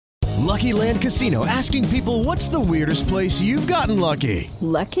Lucky Land Casino, asking people, what's the weirdest place you've gotten lucky?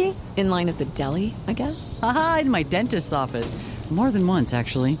 Lucky? In line at the deli, I guess? Aha, in my dentist's office. More than once,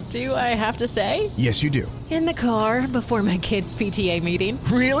 actually. Do I have to say? Yes, you do. In the car before my kids' PTA meeting.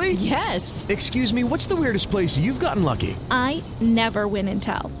 Really? Yes. Excuse me, what's the weirdest place you've gotten lucky? I never win and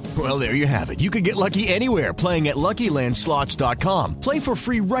tell. Well, there you have it. You can get lucky anywhere, playing at LuckyLandSlots.com. Play for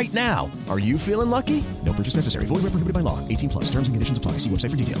free right now. Are you feeling lucky? No purchase necessary. Void where prohibited by law. 18+. Terms and conditions apply. See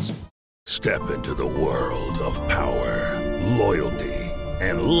website for details. Step into the world of power, loyalty,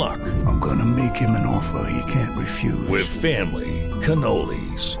 and luck. I'm gonna make him an offer he can't refuse. With family,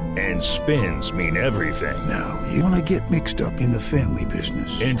 cannolis, and spins mean everything. Now, you wanna get mixed up in the family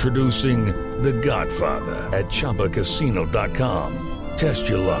business. Introducing The Godfather at ChumbaCasino.com. Test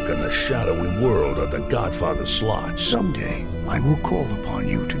your luck in the shadowy world of The Godfather slot. Someday, I will call upon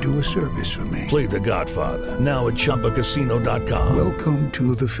you to do a service for me. Play The Godfather, now at ChumbaCasino.com. Welcome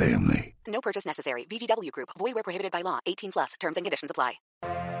to the family. No purchase necessary. VGW Group. Void where prohibited by law. 18+. Terms and conditions apply.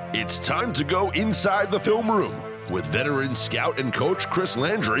 It's time to go inside the film room with veteran scout and coach Chris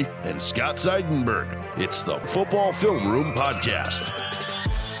Landry and Scott Seidenberg. It's the Football Film Room Podcast.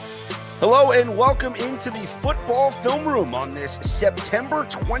 Hello and welcome into the Football Film Room on this September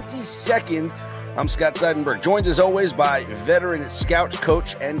 22nd. I'm Scott Seidenberg, joined as always by veteran scout,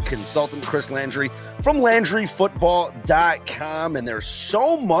 coach, and consultant Chris Landry from LandryFootball.com. And there's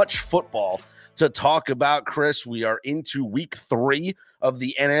so much football to talk about, Chris. We are into week 3 of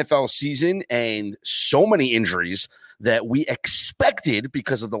the NFL season and so many injuries that we expected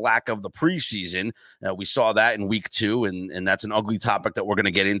because of the lack of the preseason. We saw that in week 2, and that's an ugly topic that we're going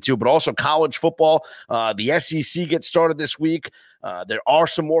to get into. But also college football, the SEC gets started this week. There are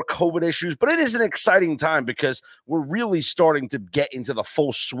some more COVID issues, but it is an exciting time because we're really starting to get into the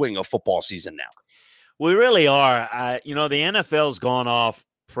full swing of football season now. We really are. The NFL's gone off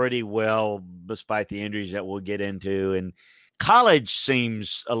pretty well despite the injuries that we'll get into. And college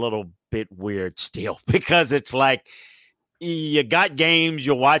seems a little bit weird still because it's like you got games,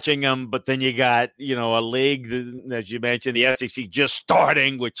 you're watching them, but then you got, a league, as you mentioned, the SEC just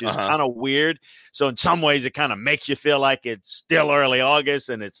starting, which is kind of weird. So in some ways, it kind of makes you feel like it's still early August,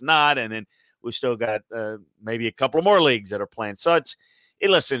 and it's not. And then we still got maybe a couple more leagues that are playing. So it's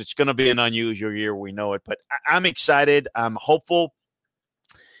going to be an unusual year. We know it, but I'm excited. I'm hopeful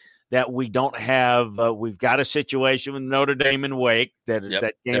that we don't have we've got a situation with Notre Dame and Wake that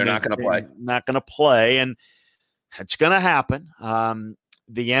game they're not going to play. Not going to play, and it's going to happen.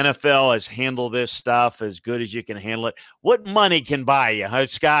 The NFL has handled this stuff as good as you can handle it. What money can buy you, huh,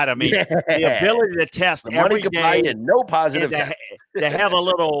 Scott? I mean, the ability to test every day, buy you no positive to have a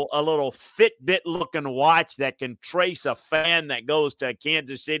little Fitbit looking watch that can trace a fan that goes to a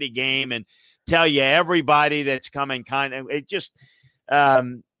Kansas City game and tell you everybody that's coming. It just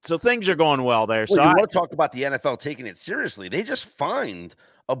so things are going well there. Well, so you want to talk about the NFL taking it seriously? They just fined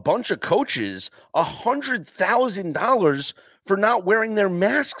a bunch of coaches $100,000 for not wearing their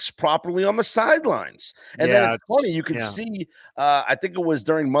masks properly on the sidelines. And then it's funny, you can see, I think it was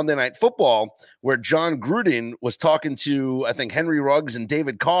during Monday Night Football, where John Gruden was talking to, I think, Henry Ruggs and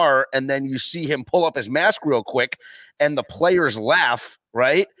David Carr, and then you see him pull up his mask real quick, and the players laugh,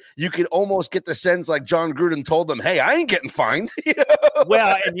 right? You could almost get the sense like John Gruden told them, hey, I ain't getting fined.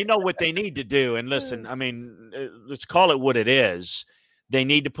 Well, and you know what they need to do, and listen, I mean, let's call it what it is. They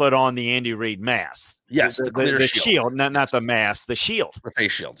need to put on the Andy Reid mask. Yes, the shield, not the mask, the shield. The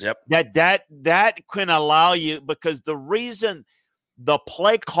face shields, yep. That can allow you, because the reason the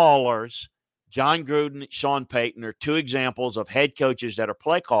play callers, John Gruden, Sean Payton, are 2 examples of head coaches that are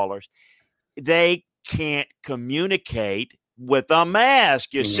play callers. They can't communicate with a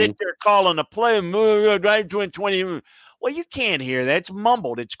mask. You sit there calling a play, right between 20. Well, you can't hear that. It's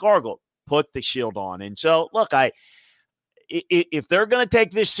mumbled. It's gargled. Put the shield on. And so, look, if they're going to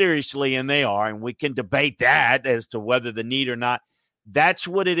take this seriously, and they are, and we can debate that as to whether the need or not, that's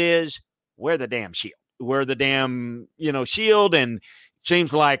what it is. Wear the damn shield. Wear the damn, shield. And it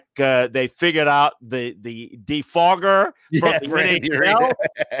seems like they figured out the defogger from the NHL.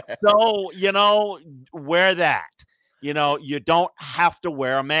 So, wear that. You don't have to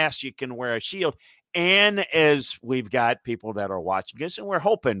wear a mask. You can wear a shield. And as we've got people that are watching us, and we're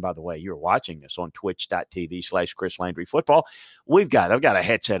hoping, by the way, you're watching us on twitch.tv/Chris Landry Football. I've got a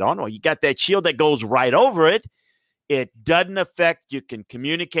headset on. Well, you got that shield that goes right over it. It doesn't affect, you can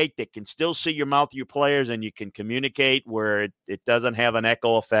communicate. They can still see your mouth of your players, and you can communicate where it doesn't have an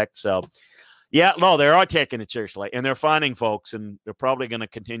echo effect. So, yeah, no, they are taking it seriously, and they're finding folks, and they're probably going to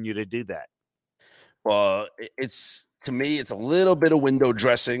continue to do that. Well, it's to me, it's a little bit of window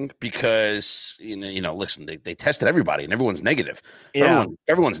dressing because, listen, they tested everybody and everyone's negative. Yeah.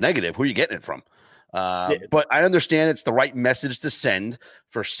 Everyone's negative. Who are you getting it from? But I understand it's the right message to send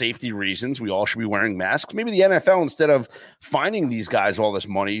for safety reasons. We all should be wearing masks. Maybe the NFL, instead of finding these guys all this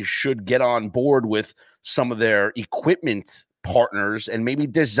money, should get on board with some of their equipment partners and maybe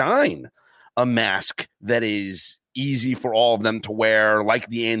design a mask that is easy for all of them to wear, like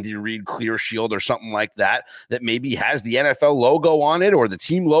the Andy Reid Clear Shield or something like that, that maybe has the NFL logo on it or the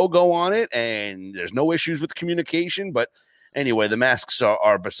team logo on it, and there's no issues with communication. But anyway, the masks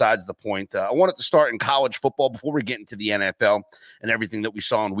are besides the point. I wanted to start in college football before we get into the NFL and everything that we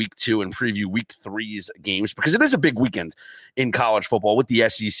saw in week 2 and preview week 3's games, because it is a big weekend in college football with the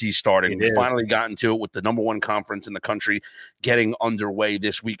SEC starting. We finally got into it with the number 1 conference in the country getting underway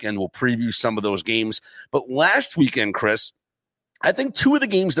this weekend. We'll preview some of those games. But last weekend, Chris, I think 2 of the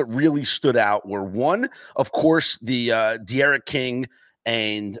games that really stood out were, one, of course, the D'Eriq King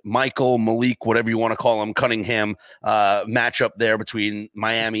and Michael Malik, whatever you want to call him, Cunningham matchup there between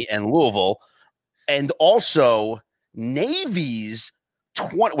Miami and Louisville. And also Navy's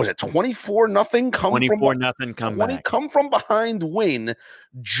 24-0 come from behind win,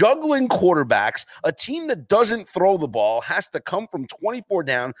 juggling quarterbacks. A team that doesn't throw the ball has to come from 24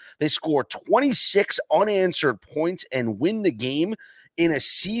 down. They score 26 unanswered points and win the game in a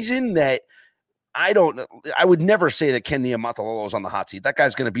season that I would never say that Ken Niumatalolo is on the hot seat. That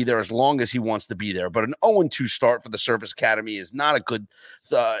guy's going to be there as long as he wants to be there. But an 0-2 start for the Service Academy is not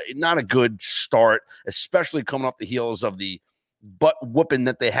a good start, especially coming off the heels of the butt whooping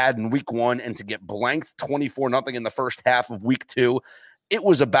that they had in week 1, and to get blanked 24-0 in the first half of week 2. It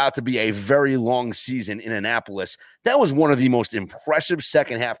was about to be a very long season in Annapolis. That was one of the most impressive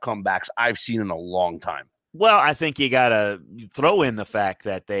second half comebacks I've seen in a long time. Well, I think you got to throw in the fact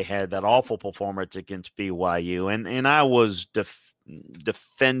that they had that awful performance against BYU. And I was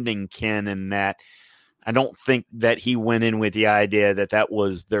defending Ken in that I don't think that he went in with the idea that that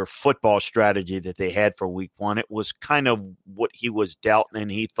was their football strategy that they had for week 1. It was kind of what he was dealt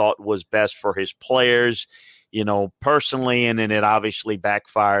and he thought was best for his players, personally, and then it obviously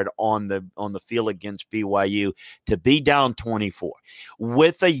backfired on the field against BYU to be down 24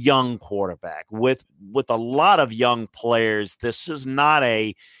 with a young quarterback, with a lot of young players. This is not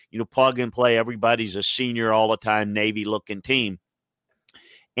a plug and play. Everybody's a senior all the time, Navy looking team,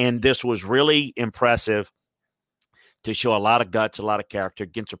 and this was really impressive to show a lot of guts, a lot of character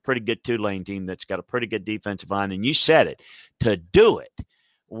against a pretty good Tulane team that's got a pretty good defensive line. And you said it, to do it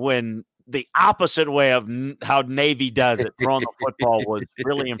when the opposite way of how Navy does it, throwing the football, was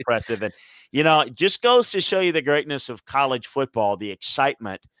really impressive. And, it just goes to show you the greatness of college football, the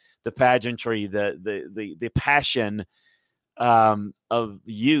excitement, the pageantry, the passion of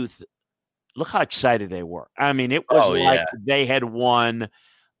youth. Look how excited they were. I mean, it was they had won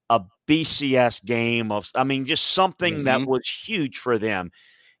a BCS game just something that was huge for them.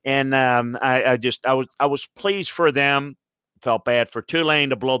 And I was pleased for them. Felt bad for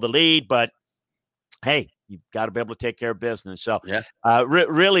Tulane to blow the lead, but hey, you've got to be able to take care of business. So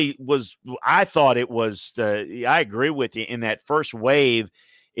really was, I thought it was, I agree with you in that first wave.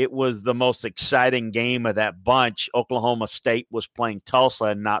 It was the most exciting game of that bunch. Oklahoma State was playing Tulsa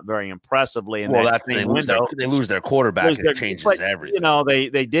and not very impressively. And they lose their quarterback and it changes everything.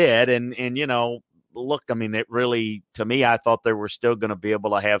 They did. And look, I mean, it really, to me, I thought they were still going to be able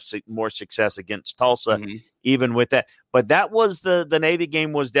to have more success against Tulsa, even with that. But that was the Navy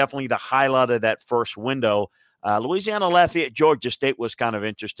game was definitely the highlight of that first window. Louisiana Lafayette, Georgia State was kind of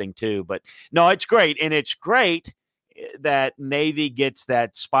interesting too. But no, it's great. And it's great that Navy gets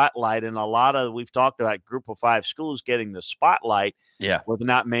that spotlight. And we've talked about Group of 5 schools getting the spotlight with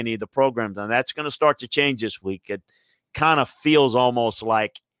not many of the programs. And that's going to start to change this week. It kind of feels almost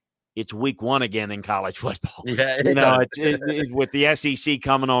like it's week 1 again in college football. Yeah, it's with the SEC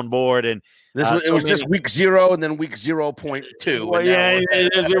coming on board, and it was just week 0 and then week 0.2. Well,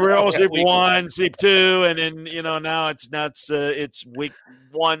 we're all week 1, week 2, and then now it's week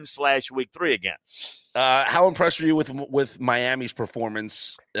 1/week 3 again. How impressed were you with Miami's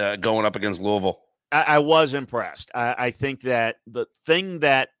performance going up against Louisville? I was impressed. I think that the thing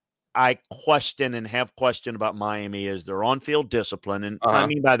that I question and have questioned about Miami is their on-field discipline. And what I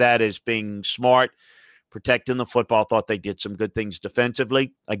mean by that is being smart, protecting the football. Thought they did some good things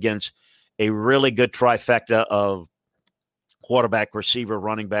defensively against a really good trifecta of quarterback, receiver,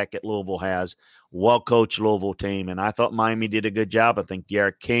 running back at Louisville has. Well-coached Louisville team. And I thought Miami did a good job. I think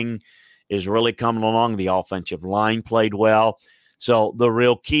D'Eriq King is really coming along. The offensive line played well. So the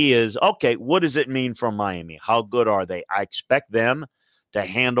real key is, okay, what does it mean for Miami? How good are they? I expect them to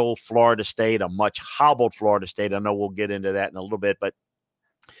handle Florida State, a much hobbled Florida State. I know we'll get into that in a little bit, but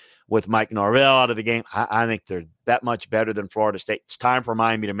with Mike Norvell out of the game, I think they're that much better than Florida State. It's time for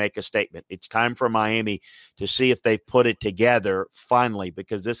Miami to make a statement. It's time for Miami to see if they put it together finally,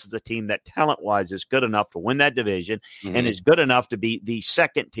 because this is a team that talent-wise is good enough to win that division and is good enough to be the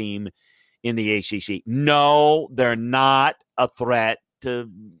second team in the ACC. No, they're not a threat to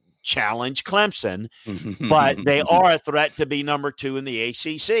challenge Clemson, but they are a threat to be number 2 in the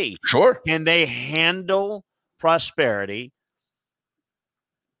ACC. Sure. Can they handle prosperity?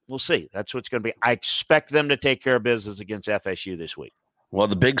 We'll see. That's what's going to be. I expect them to take care of business against FSU this week. Well,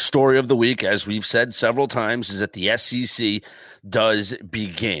 the big story of the week, as we've said several times, is that the SEC does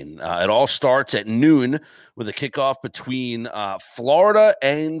begin. It all starts at noon with a kickoff between Florida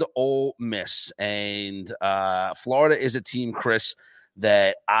and Ole Miss. And Florida is a team, Chris,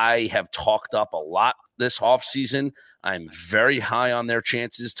 that I have talked up a lot this offseason. I'm very high on their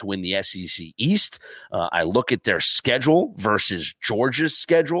chances to win the SEC East. I look at their schedule versus Georgia's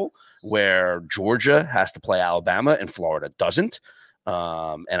schedule, where Georgia has to play Alabama and Florida doesn't.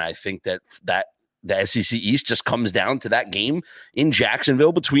 And I think that the SEC East just comes down to that game in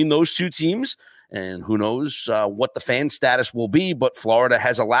Jacksonville between those two teams. And who knows what the fan status will be, but Florida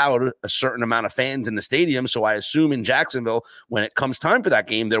has allowed a certain amount of fans in the stadium. So I assume in Jacksonville, when it comes time for that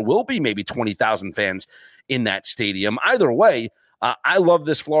game, there will be maybe 20,000 fans in that stadium. Either way, I love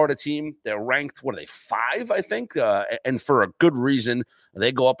this Florida team. They're ranked, what are they, 5, I think? And for a good reason.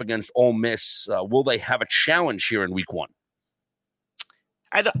 They go up against Ole Miss. Will they have a challenge here in week 1?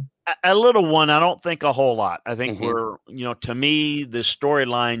 A little one. I don't think a whole lot. I think to me, the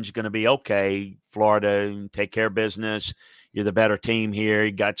storyline's going to be, okay, Florida, take care of business. You're the better team here.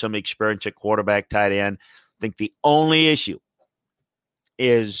 You got some experience at quarterback, tight end. I think the only issue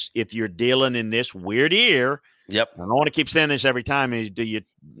is if you're dealing in this weird year. Yep. I don't want to keep saying this every time. Is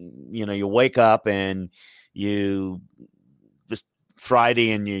you wake up and you just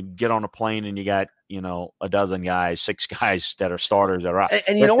Friday and you get on a plane and you got, a dozen guys, 6 guys that are starters that are out.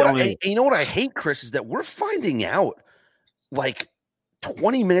 And you know what I hate, Chris, is that we're finding out like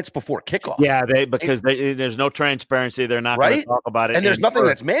 20 minutes before kickoff. Yeah, there's no transparency. They're not going to talk about it. And there's nothing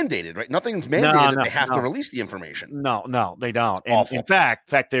that's mandated, right? Nothing's mandated that they have to release the information. No, they don't. And in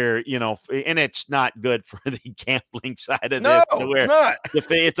fact, they're, and it's not good for the gambling side of this. No, it's not.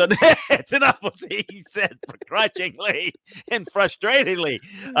 It's enough, he said, begrudgingly and frustratingly,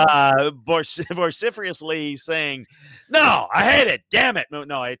 vociferously saying, no, I hate it. Damn it.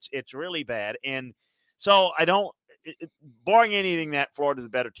 No, it's really bad. And so I don't, barring anything that Florida's a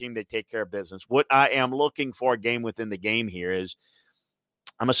better team, they take care of business. What I am looking for a game within the game here is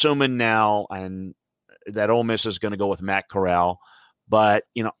I'm assuming now and that Ole Miss is going to go with Matt Corral, but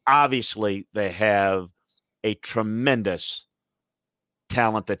obviously they have a tremendous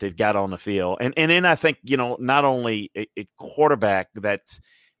talent that they've got on the field. And then I think, not only a quarterback that's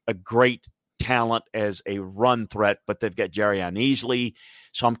a great talent as a run threat, but they've got Jerrion Easley.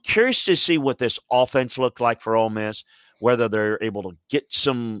 So I'm curious to see what this offense looks like for Ole Miss, whether they're able to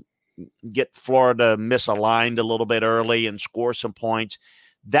get Florida misaligned a little bit early and score some points.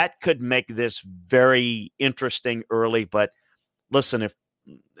 That could make this very interesting early. But listen,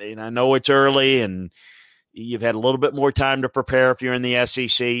 I know it's early and you've had a little bit more time to prepare if you're in the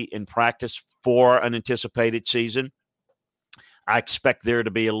SEC and practice for an anticipated season. I expect there to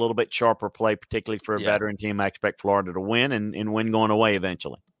be a little bit sharper play, particularly for a veteran team. I expect Florida to win and win going away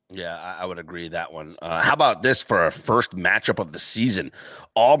eventually. Yeah, I would agree that one. How about this for a first matchup of the season?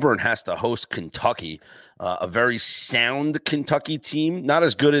 Auburn has to host Kentucky, a very sound Kentucky team. Not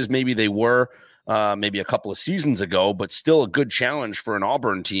as good as maybe they were maybe a couple of seasons ago, but still a good challenge for an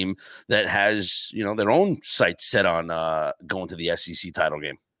Auburn team that has, their own sights set on going to the SEC title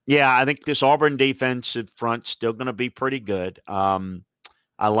game. Yeah, I think this Auburn defensive front still going to be pretty good.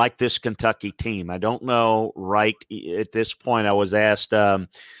 I like this Kentucky team. I don't know right at this point. I was asked a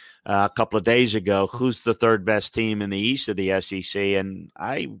couple of days ago, who's the third best team in the East of the SEC? And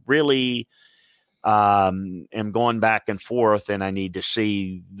I really am going back and forth, and I need to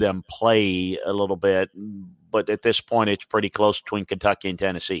see them play a little bit. But at this point, it's pretty close between Kentucky and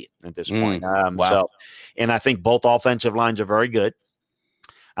Tennessee at this point. Wow. And I think both offensive lines are very good.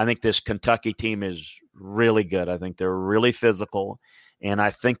 I think this Kentucky team is really good. I think they're really physical, and I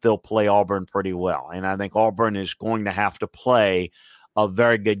think they'll play Auburn pretty well. And I think Auburn is going to have to play a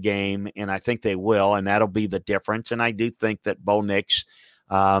very good game, and I think they will, and that'll be the difference. And I do think that Bo Nix,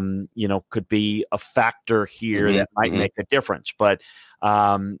 could be a factor here that might make a difference. But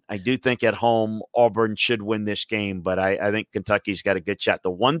I do think at home Auburn should win this game, but I think Kentucky's got a good shot.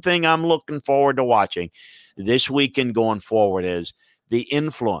 The one thing I'm looking forward to watching this weekend going forward is the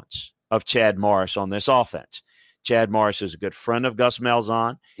influence of Chad Morris on this offense. Chad Morris is a good friend of Gus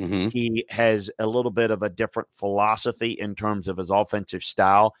Malzahn. Mm-hmm. He has a little bit of a different philosophy in terms of his offensive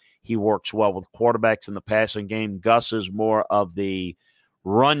style. He works well with quarterbacks in the passing game. Gus is more of the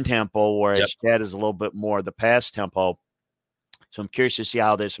run tempo, whereas Chad is a little bit more of the pass tempo. So I'm curious to see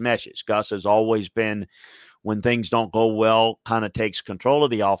how this meshes. Gus has always been, when things don't go well, kind of takes control of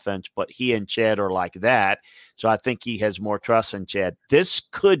the offense, but he and Chad are like that. So I think he has more trust in Chad. This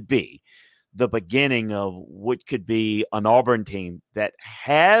could be the beginning of what could be an Auburn team that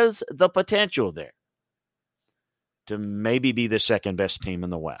has the potential there to maybe be the second best team in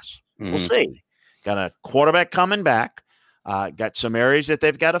the West. Mm-hmm. We'll see. Got a quarterback coming back. Got some areas that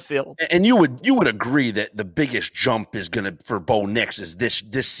they've got to fill. And you would agree that the biggest jump is going to for Bo Nix is this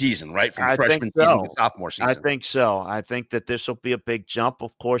season, right? From freshman season to sophomore season. I think so. I think that this will be a big jump.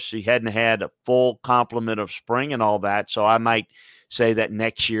 Of course, he hadn't had a full complement of spring and all that, so I might say that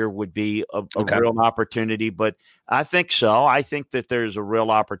next year would be a real opportunity. But I think so. I think that there's a real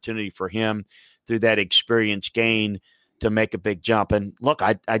opportunity for him through that experience gain to make a big jump. And look,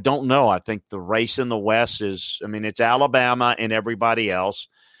 I don't know. I think the race in the West is, it's Alabama and everybody else,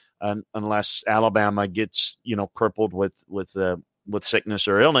 unless Alabama gets, crippled with sickness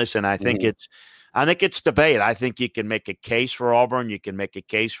or illness. And I think it's debate. I think you can make a case for Auburn. You can make a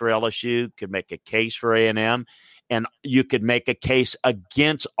case for LSU. You can make a case for A&M. And you could make a case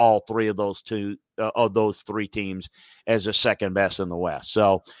against all three of those three teams as the second best in the West.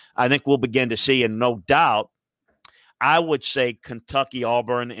 So I think we'll begin to see, and no doubt, I would say Kentucky,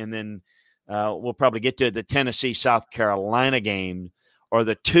 Auburn, and then we'll probably get to the Tennessee, South Carolina game, or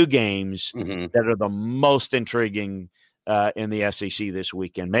the two games that are the most intriguing in the SEC this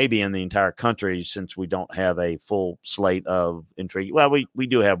weekend, maybe in the entire country, since we don't have a full slate of intrigue. Well, we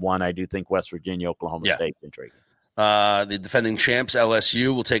do have one. I do think West Virginia, Oklahoma State intriguing. The defending champs,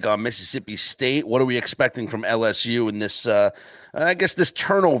 LSU, will take on Mississippi State. What are we expecting from LSU in this, this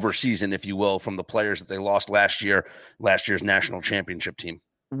turnover season, if you will, from the players that they lost last year's national championship team?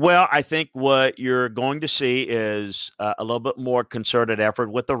 Well, I think what you're going to see is a little bit more concerted effort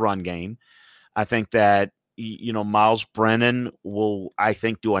with the run game. I think that, Miles Brennan will,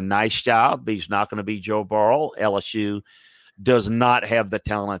 do a nice job. He's not going to be Joe Burrow. LSU does not have the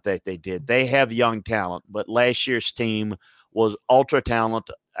talent that they did. They have young talent, but last year's team was ultra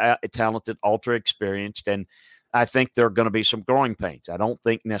talented, ultra experienced, and I think there are going to be some growing pains. I don't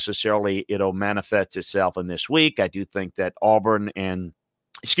think necessarily it'll manifest itself in this week. I do think that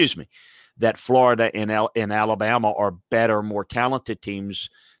that Florida and Alabama are better, more talented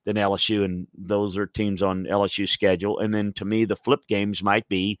teams than LSU, and those are teams on LSU's schedule. And then to me, the flip games might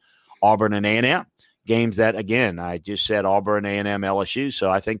be Auburn and A&M. Games that, again, I just said Auburn, A&M, LSU.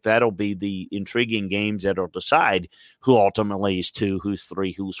 So I think that'll be the intriguing games that will decide who ultimately is 2, who's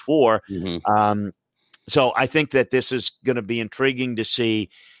 3, who's 4. So I think that this is going to be intriguing to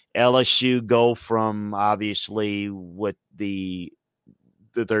see LSU go from, obviously, with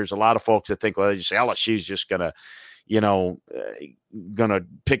there's a lot of folks that think, well, LSU's just going to, going to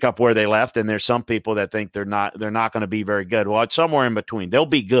pick up where they left. And there's some people that think they're not going to be very good. Well, it's somewhere in between. They'll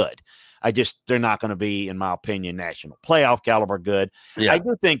be good. They're not going to be, in my opinion, national playoff caliber good. Yeah. I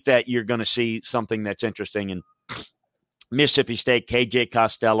do think that you're going to see something that's interesting in Mississippi State, KJ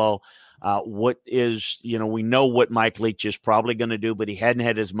Costello. We know what Mike Leach is probably going to do, but he hadn't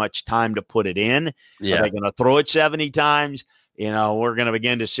had as much time to put it in. Yeah. Are they going to throw it 70 times? We're going to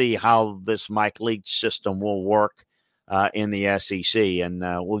begin to see how this Mike Leach system will work in the SEC, and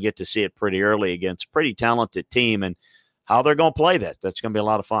we'll get to see it pretty early against a pretty talented team, and how they're going to play that. That's going to be a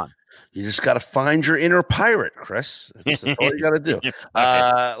lot of fun. You just got to find your inner pirate, Chris. That's all you got to do.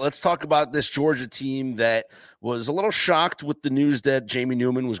 Let's talk about this Georgia team that was a little shocked with the news that Jamie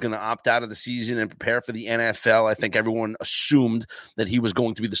Newman was going to opt out of the season and prepare for the NFL. I think everyone assumed that he was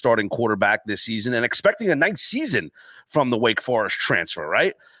going to be the starting quarterback this season and expecting a nice season from the Wake Forest transfer,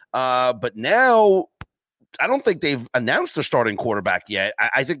 right? But now I don't think they've announced their starting quarterback yet.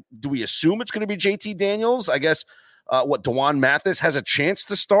 I think, do we assume it's going to be JT Daniels? I guess DeJuan Mathis has a chance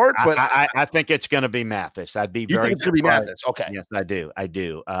to start, but I think it's going to be Mathis. I'd be very. You think it's going to be Mathis? Okay. Yes, I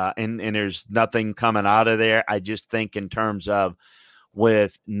do. And there's nothing coming out of there. I just think in terms of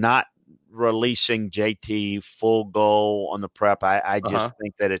with not releasing JT full go on the prep, I just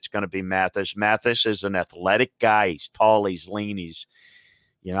think that it's going to be Mathis. Mathis is an athletic guy. He's tall. He's lean.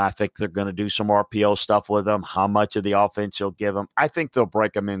 I think they're going to do some RPO stuff with him. How much of the offense he'll give him, I think they'll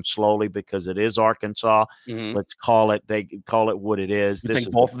break him in slowly because it is Arkansas. Let's call it. They call it what it is. You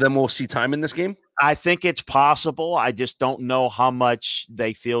think both of them will see time in this game? I think it's possible. I just don't know how much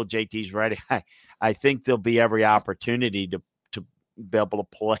they feel JT's ready. I think there'll be every opportunity to be able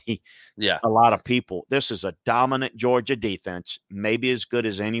to play a lot of people. This is a dominant Georgia defense, maybe as good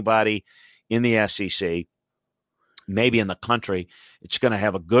as anybody in the SEC, maybe in the country. It's going to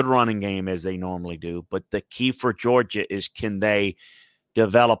have a good running game as they normally do. But the key for Georgia is, can they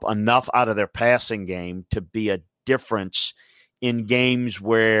develop enough out of their passing game to be a difference in games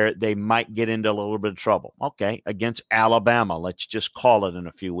where they might get into a little bit of trouble? Okay, against Alabama, let's just call it in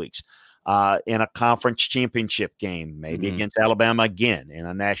a few weeks. In a conference championship game, maybe against Alabama again in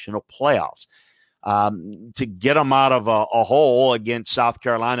a national playoffs. To get them out of a hole against South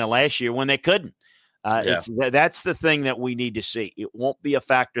Carolina last year when they couldn't. That's the thing that we need to see. It won't be a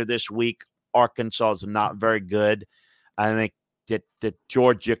factor this week. Arkansas is not very good. I think that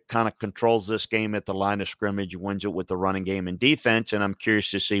Georgia kind of controls this game at the line of scrimmage, wins it with the running game and defense, and I'm curious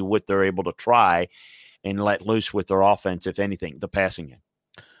to see what they're able to try and let loose with their offense, if anything, the passing game.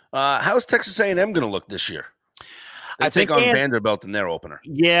 How's Texas A&M going to look this year? I think on Vanderbilt in their opener.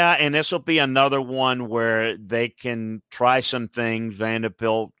 Yeah, and this will be another one where they can try some things.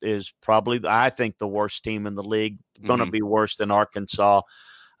 Vanderbilt is probably, I think, the worst team in the league, going to be worse than Arkansas.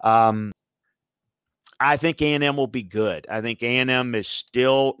 I think A&M will be good. I think A&M is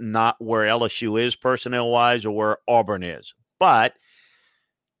still not where LSU is personnel-wise or where Auburn is. But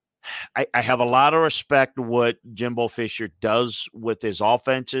I have a lot of respect for what Jimbo Fisher does with his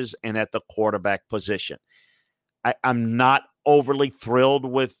offenses and at the quarterback position. I'm not overly thrilled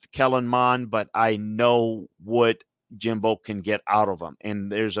with Kellen Mond, but I know what Jimbo can get out of him.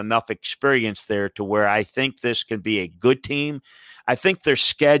 And there's enough experience there to where I think this can be a good team. I think their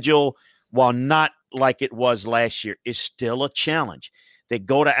schedule, while not like it was last year, is still a challenge. They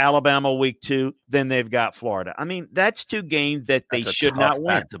go to Alabama week 2, then they've got Florida. I mean, that's 2 games that they should not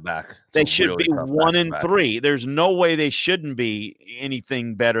win. Back-to-back. They should be 1-3. There's no way they shouldn't be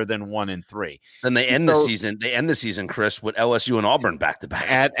anything better than 1-3. Then they end the season. They end the season, Chris, with LSU and Auburn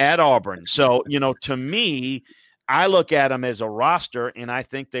back-to-back at Auburn. So to me, I look at them as a roster, and I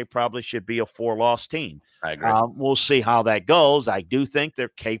think they probably should be a 4-loss team. I agree. We'll see how that goes. I do think they're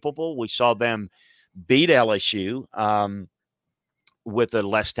capable. We saw them beat LSU with a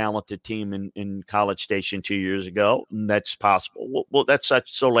less talented team in College Station 2 years ago. And that's possible. Well, that's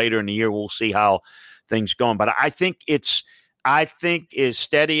so later in the year. We'll see how things go. But I think as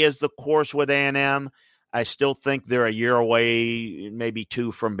steady as the course with A&M, I still think they're a year away, maybe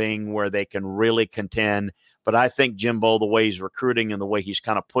 2 from being where they can really contend. But I think Jimbo, the way he's recruiting and the way he's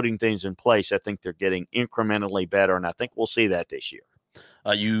kind of putting things in place, I think they're getting incrementally better. And I think we'll see that this year.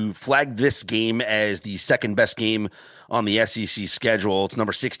 You flagged this game as the second best game on the SEC schedule. It's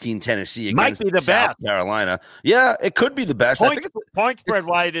number 16 Tennessee against South Carolina. Yeah, it could be the best. Point spread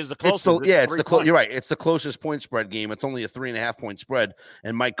wide is the closest. You're right. It's the closest point spread game. It's only a 3.5 point spread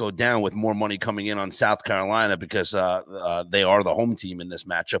and might go down with more money coming in on South Carolina because they are the home team in this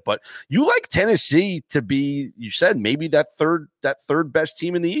matchup. But you like Tennessee to be, you said, maybe that third best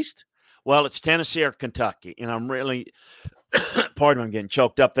team in the East? Well, it's Tennessee or Kentucky, and I'm really – pardon me, I'm getting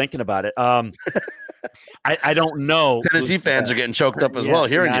choked up thinking about it. I don't know. Tennessee fans are getting choked up as well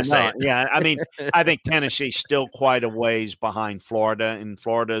hearing you say it. Yeah, I mean, I think Tennessee's still quite a ways behind Florida, and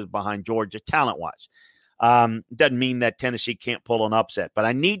Florida is behind Georgia talent-wise. Doesn't mean that Tennessee can't pull an upset, but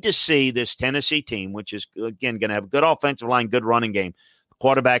I need to see this Tennessee team, which is, again, going to have a good offensive line, good running game.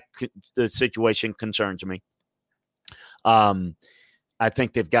 Quarterback the situation concerns me. I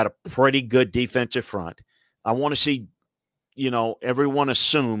think they've got a pretty good defensive front. I want to see, everyone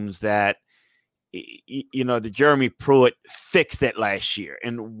assumes that, the Jeremy Pruitt fixed it last year.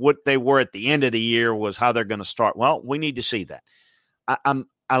 And what they were at the end of the year was how they're going to start. Well, we need to see that.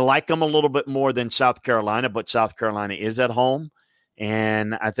 I like them a little bit more than South Carolina, but South Carolina is at home.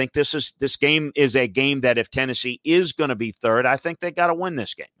 And I think this game is a game that if Tennessee is going to be third, I think they got to win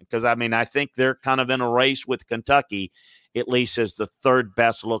this game. Because, I think they're kind of in a race with Kentucky, at least as the third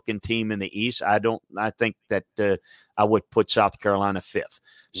best looking team in the East. I think that I would put South Carolina 5th.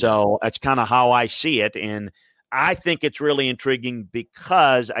 So that's kind of how I see it. And I think it's really intriguing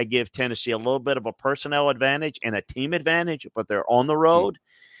because I give Tennessee a little bit of a personnel advantage and a team advantage, but they're on the road.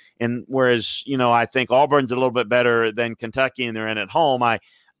 And whereas, I think Auburn's a little bit better than Kentucky and they're in at home, I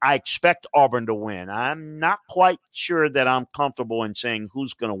expect Auburn to win. I'm not quite sure that I'm comfortable in saying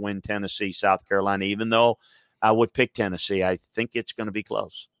who's going to win Tennessee, South Carolina, even though I would pick Tennessee. I think it's going to be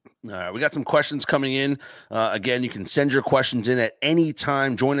close. All right, we got some questions coming in. Again, you can send your questions in at any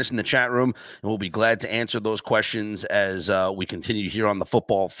time. Join us in the chat room, and we'll be glad to answer those questions as we continue here on the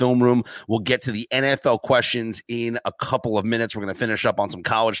Football Film Room. We'll get to the NFL questions in a couple of minutes. We're going to finish up on some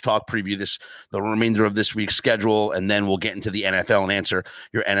college talk, preview the remainder of this week's schedule, and then we'll get into the NFL and answer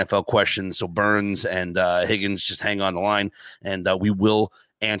your NFL questions. So Burns and Higgins, just hang on the line, and we will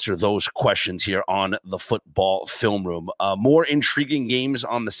answer those questions here on the Football Film Room. More intriguing games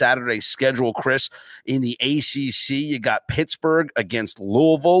on the Saturday schedule, Chris. In the ACC, you got Pittsburgh against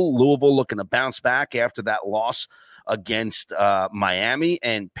Louisville. Louisville looking to bounce back after that loss against Miami,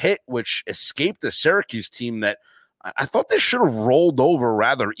 and Pitt, which escaped the Syracuse team that I thought they should have rolled over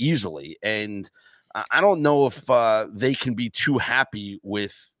rather easily. And I don't know if they can be too happy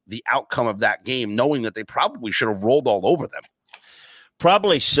with the outcome of that game, knowing that they probably should have rolled all over them.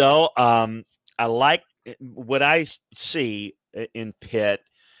 Probably so. I like what I see in Pitt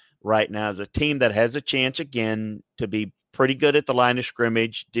right now as a team that has a chance again to be pretty good at the line of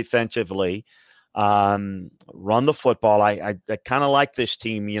scrimmage defensively, run the football. I kind of like this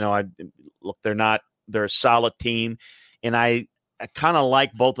team. They're a solid team, and I kind of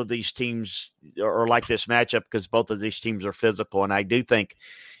like both of these teams, or like this matchup, because both of these teams are physical, and I do think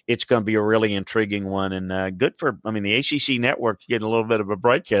it's going to be a really intriguing one, and good for. I mean, the ACC network getting a little bit of a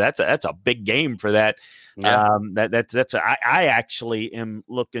break here. That's a big game for that. Yeah. I actually am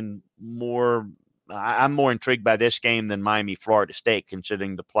looking more. I'm more intrigued by this game than Miami, Florida State,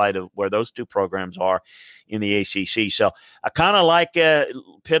 considering the plight of where those two programs are in the ACC. So I kind of like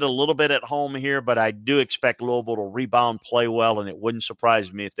Pitt a little bit at home here, but I do expect Louisville to rebound, play well, and it wouldn't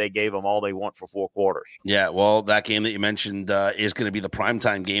surprise me if they gave them all they want for 4 quarters. Yeah, well, that game that you mentioned is going to be the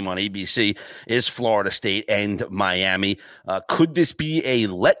primetime game on ABC, is Florida State and Miami. Could this be a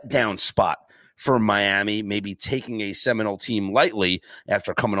letdown spot for Miami, maybe taking a Seminole team lightly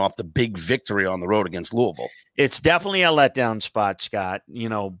after coming off the big victory on the road against Louisville? It's definitely a letdown spot, Scott,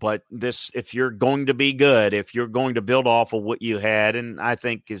 but if you're going to be good, if you're going to build off of what you had, and I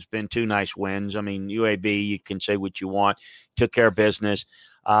think it's been 2 nice wins. I mean, UAB, you can say what you want, took care of business.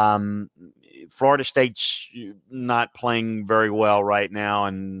 Florida State's not playing very well right now,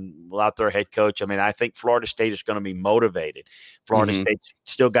 and without their head coach, I mean, I think Florida State is going to be motivated. Florida State's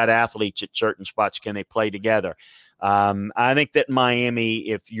still got athletes at certain spots. Can they play together? I think that Miami,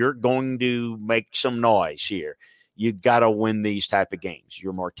 if you're going to make some noise here, you got to win these type of games.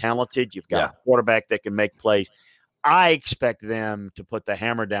 You're more talented. You've got a quarterback that can make plays. I expect them to put the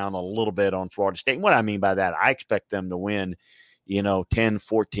hammer down a little bit on Florida State. And what I mean by that, I expect them to win 10,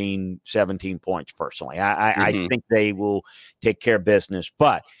 14, 17 points personally. I think they will take care of business.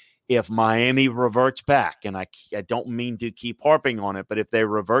 But if Miami reverts back, and I don't mean to keep harping on it, but if they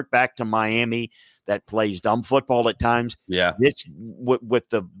revert back to Miami that plays dumb football at times, this with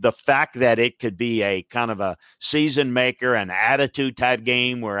the fact that it could be a kind of a season maker, an attitude type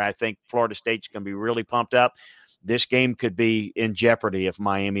game where I think Florida State's going to be really pumped up, this game could be in jeopardy if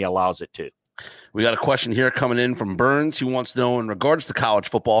Miami allows it to. We got a question here coming in from Burns, who wants to know, in regards to college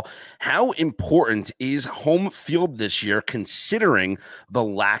football, how important is home field this year considering the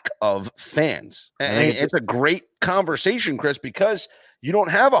lack of fans? And it's a great conversation, Chris, because you don't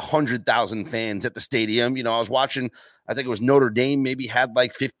have 100,000 fans at the stadium. I was watching, I think it was Notre Dame maybe had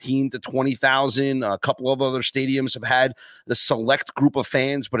like 15 to 20,000. A couple of other stadiums have had the select group of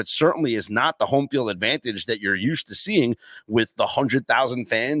fans, but it certainly is not the home field advantage that you're used to seeing with the 100,000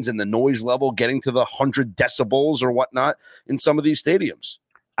 fans and the noise level getting to the 100 decibels or whatnot in some of these stadiums.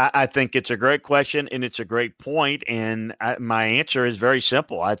 I think it's a great question, and it's a great point, and my answer is very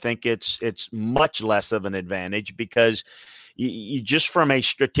simple. I think it's much less of an advantage because you just from a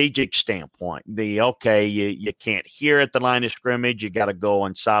strategic standpoint, you can't hear at the line of scrimmage. You got to go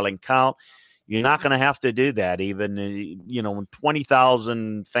on silent count. You're not going to have to do that even, when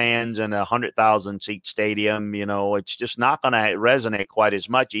 20,000 fans in a 100,000 seat stadium, it's just not going to resonate quite as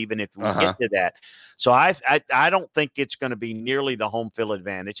much, even if we get to that. So I don't think it's going to be nearly the home field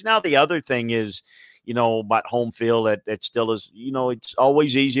advantage. Now, the other thing is, about home field, that still is, it's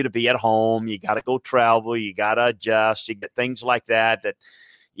always easy to be at home. You got to go travel. You got to adjust. You get things like that,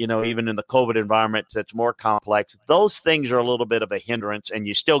 even in the COVID environment, that's more complex. Those things are a little bit of a hindrance, and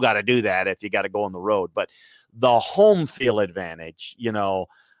you still got to do that if you got to go on the road. But the home field advantage,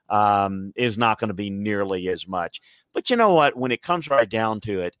 is not going to be nearly as much. But you know what? When it comes right down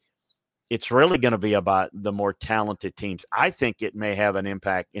to it, it's really going to be about the more talented teams. I think it may have an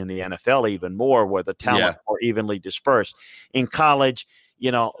impact in the NFL even more, where the talent are evenly dispersed. In college,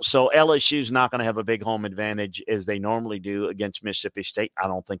 so LSU's not going to have a big home advantage as they normally do against Mississippi State. I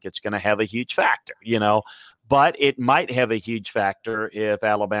don't think it's going to have a huge factor, but it might have a huge factor if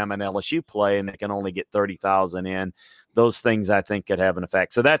Alabama and LSU play and they can only get 30,000 in. Those things I think could have an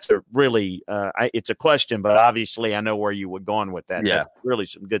effect. So that's a really it's a question, but obviously I know where you were going with that. Yeah. That's really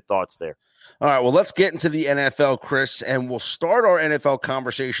some good thoughts there. All right, well, let's get into the NFL, Chris, and we'll start our NFL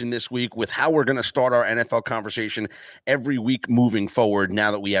conversation this week with how we're going to start our NFL conversation every week moving forward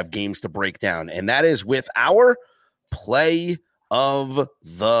now that we have games to break down, and that is with our play of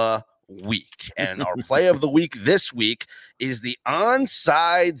the week. And our play of the week this week is the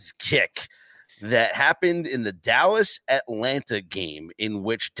onside kick that happened in the Dallas-Atlanta game, in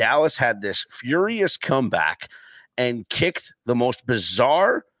which Dallas had this furious comeback and kicked the most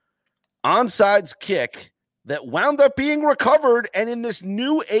bizarre onside kick that wound up being recovered. And in this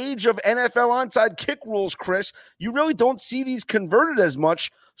new age of NFL onside kick rules, Chris, you really don't see these converted as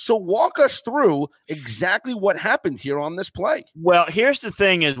much. So walk us through exactly what happened here on this play. Well, here's the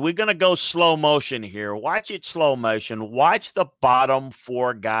thing is we're going to go slow motion here. Watch it slow motion. Watch the bottom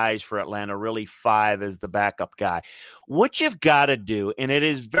 4 guys for Atlanta, really 5 as the backup guy. What you've got to do, and it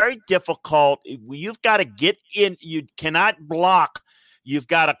is very difficult, you've got to get in. You cannot block. You've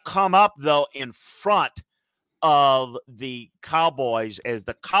got to come up, though, in front of the Cowboys as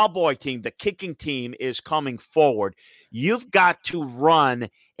the Cowboy team, the kicking team is coming forward. You've got to run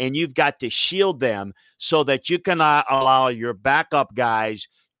and you've got to shield them so that you cannot allow your backup guys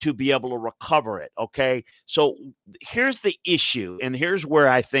to be able to recover it, okay? So here's the issue, and here's where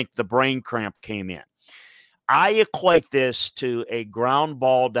I think the brain cramp came in. I equate this to a ground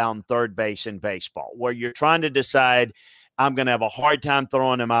ball down third base in baseball where you're trying to decide, I'm going to have a hard time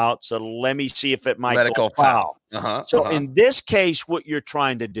throwing him out, so let me see if it might go foul. In this case, what you're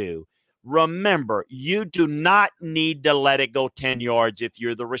trying to do, remember, you do not need to let it go 10 yards if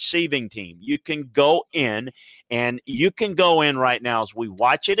you're the receiving team. You can go in, and you can go in right now as we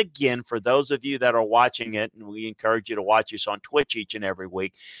watch it again. For those of you that are watching it, and we encourage you to watch us on Twitch each and every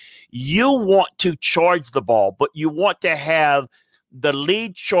week, you want to charge the ball, but you want to have the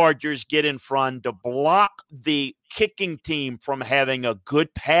lead chargers get in front to block the kicking team from having a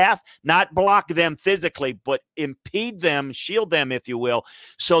good path, not block them physically, but impede them, shield them, if you will,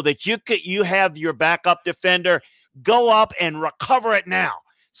 so that you have your backup defender go up and recover it now.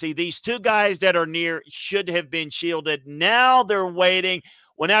 See, these 2 guys that are near should have been shielded. Now they're waiting.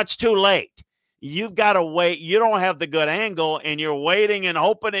 Well, now it's too late. You've got to wait. You don't have the good angle, and you're waiting and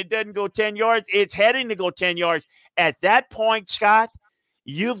hoping it doesn't go 10 yards. It's heading to go 10 yards. At that point, Scott,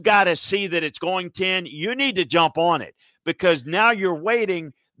 you've got to see that it's going 10. You need to jump on it because now you're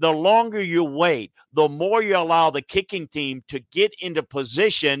waiting. The longer you wait, the more you allow the kicking team to get into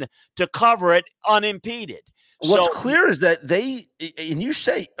position to cover it unimpeded. What's clear is that and you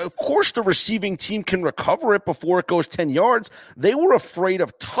say, of course, the receiving team can recover it before it goes 10 yards. They were afraid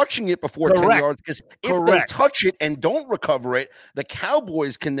of touching it before 10 yards because if they touch it and don't recover it, the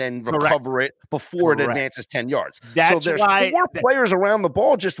Cowboys can then recover it before it advances 10 yards. So there's 4 players around the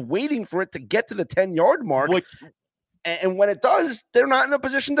ball just waiting for it to get to the 10-yard mark. And when it does, they're not in a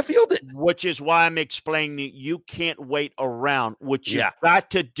position to field it. Which is why I'm explaining that you can't wait around. What you've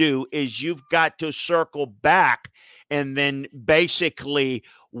got to do is you've got to circle back and then basically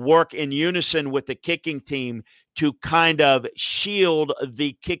work in unison with the kicking team to kind of shield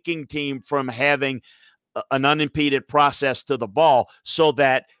the kicking team from having an unimpeded process to the ball so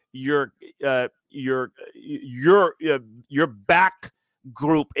that your back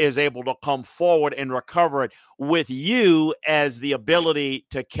group is able to come forward and recover it with you as the ability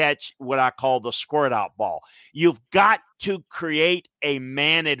to catch what I call the squirt out ball. You've got to create a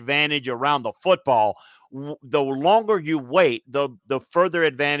man advantage around the football. The longer you wait, the further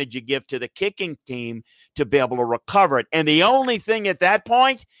advantage you give to the kicking team to be able to recover it. And the only thing at that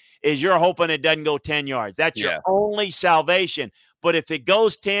point is you're hoping it doesn't go 10 yards. That's your only salvation. But if it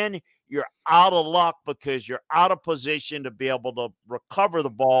goes 10, you're out of luck because you're out of position to be able to recover the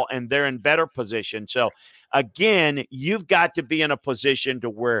ball, and they're in better position. So, again, you've got to be in a position to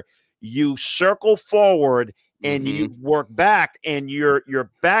where you circle forward and you work back, and your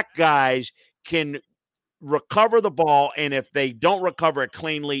back guys can recover the ball, and if they don't recover it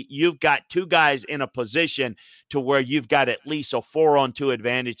cleanly, you've got 2 guys in a position to where you've got at least a 4-on-2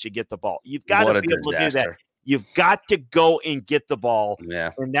 advantage to get the ball. You've got to be able to do that. You've got to go and get the ball,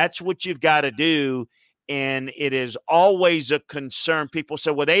 and that's what you've got to do, and it is always a concern. People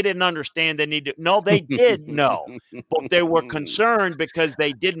say, well, they didn't understand they need to. No, they did know, but they were concerned because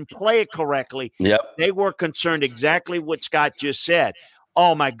they didn't play it correctly. They were concerned exactly what Scott just said.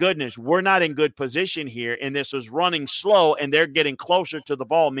 Oh, my goodness, we're not in good position here, and this is running slow, and they're getting closer to the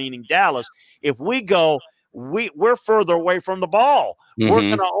ball, meaning Dallas. If we go, we're further away from the ball. We're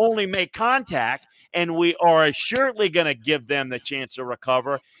going to only make contact. and we are assuredly going to give them the chance to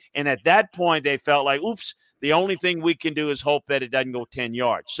recover. And at that point, they felt like, oops, the only thing we can do is hope that it doesn't go 10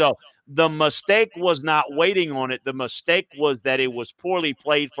 yards. So the mistake was not waiting on it. The mistake was that it was poorly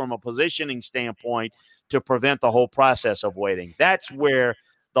played from a positioning standpoint to prevent the whole process of waiting. That's where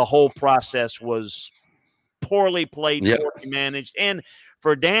the whole process was poorly played, poorly managed. And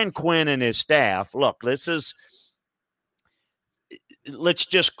for Dan Quinn and his staff, look, let's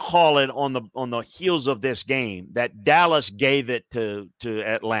just call it on the heels of this game that Dallas gave it to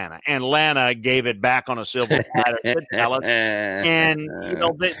Atlanta. Atlanta gave it back on a silver platter to Dallas. And,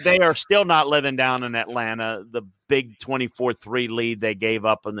 they are still not living down in Atlanta. The big 24-3 lead they gave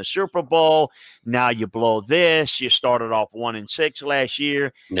up in the Super Bowl. Now you blow this. You started off 1-6 last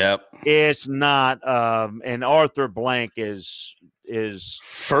year. Yep. It's not and Arthur Blank is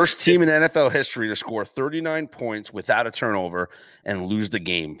first team in NFL history to score 39 points without a turnover and lose the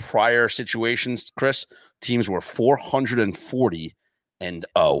game. Prior situations, Chris, teams were 440-0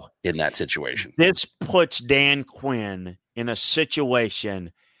 in that situation. This puts Dan Quinn in a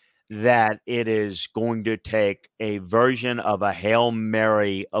situation that it is going to take a version of a Hail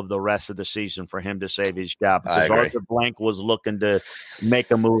Mary of the rest of the season for him to save his job. Because Arthur Blank was looking to make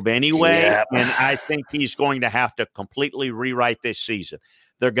a move anyway, and I think he's going to have to completely rewrite this season.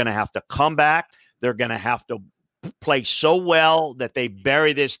 They're going to have to come back. They're going to have to play so well that they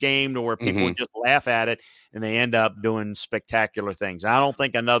bury this game to where people just laugh at it, and they end up doing spectacular things. I don't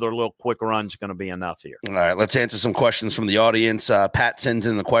think another little quick run is going to be enough here. All right, let's answer some questions from the audience. Pat sends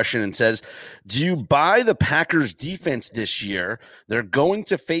in the question and says, do you buy the Packers defense this year? They're going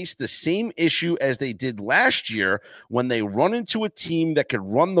to face the same issue as they did last year when they run into a team that could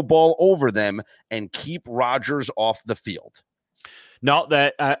run the ball over them and keep Rodgers off the field. No,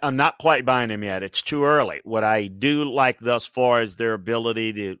 I'm not quite buying him yet. It's too early. What I do like thus far is their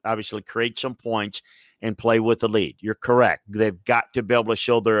ability to obviously create some points and play with the lead. You're correct. They've got to be able to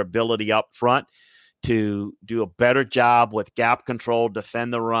show their ability up front to do a better job with gap control,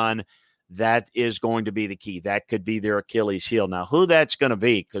 defend the run. That is going to be the key. That could be their Achilles heel. Now, who that's going to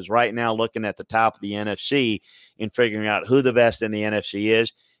be, because right now looking at the top of the NFC and figuring out who the best in the NFC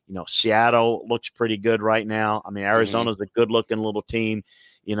is, Seattle looks pretty good right now. I mean, Arizona's a good-looking little team.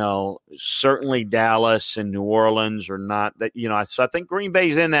 Certainly Dallas and New Orleans are not that. So I think Green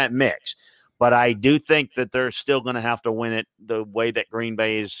Bay's in that mix. But I do think that they're still going to have to win it the way that Green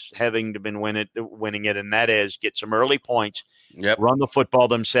Bay is having to been winning it, and that is get some early points, run the football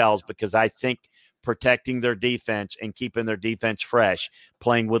themselves, because I think protecting their defense and keeping their defense fresh,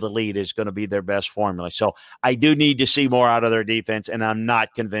 playing with a lead is going to be their best formula. So I do need to see more out of their defense, and I'm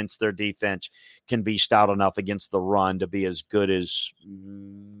not convinced their defense can be stout enough against the run to be as good as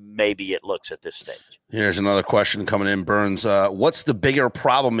maybe it looks at this stage. Here's another question coming in, Burns. What's the bigger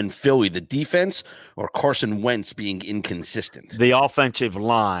problem in Philly, the defense or Carson Wentz being inconsistent? The offensive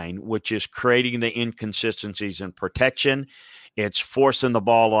line, which is creating the inconsistencies in protection. It's forcing the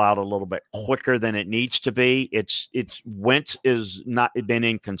ball out a little bit quicker than it needs to be. It's Wentz is not been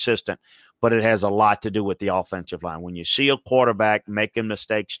inconsistent, but it has a lot to do with the offensive line. When you see a quarterback making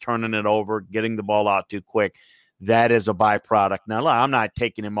mistakes, turning it over, getting the ball out too quick, that is a byproduct. Now, look, I'm not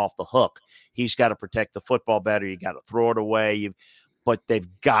taking him off the hook. He's got to protect the football better. You got to throw it away. But they've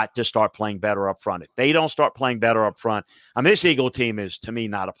got to start playing better up front. If they don't start playing better up front, this Eagle team is, to me,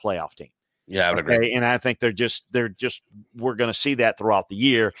 not a playoff team. Yeah, I would agree. And I think we're going to see that throughout the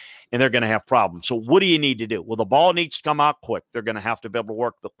year, and they're going to have problems. So what do you need to do? Well, the ball needs to come out quick. They're going to have to be able to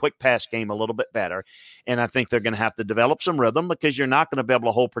work the quick pass game a little bit better. And I think they're going to have to develop some rhythm, because you're not going to be able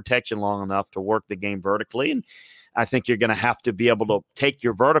to hold protection long enough to work the game vertically. And I think you're going to have to be able to take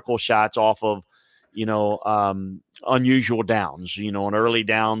your vertical shots off of, unusual downs, on early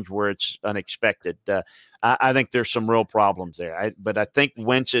downs where it's unexpected. I think there's some real problems there. But I think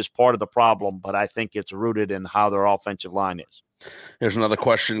Wentz is part of the problem, but I think it's rooted in how their offensive line is. Here's another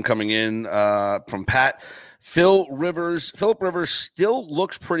question coming in from Pat. Philip Rivers still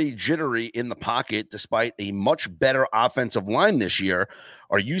looks pretty jittery in the pocket despite a much better offensive line this year.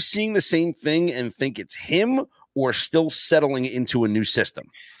 Are you seeing the same thing and think it's him, or still settling into a new system?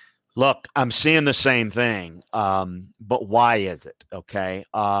 Look, I'm seeing the same thing, but why is it? Okay.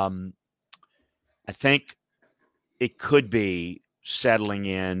 I think it could be settling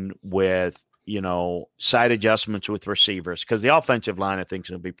in with, side adjustments with receivers, because the offensive line, I think, is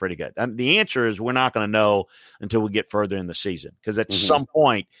going to be pretty good. The answer is we're not going to know until we get further in the season, because at some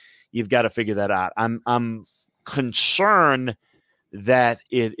point you've got to figure that out. I'm concerned that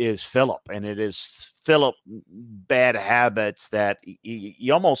it is Philip, and it is Philip bad habits that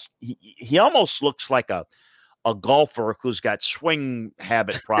he almost looks like a a golfer who's got swing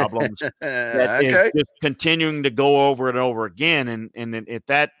habit problems that is just continuing to go over and over again. And if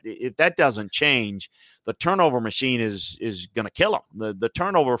that doesn't change, the turnover machine is going to kill them. The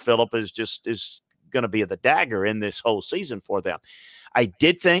turnover, Philip, is going to be the dagger in this whole season for them. I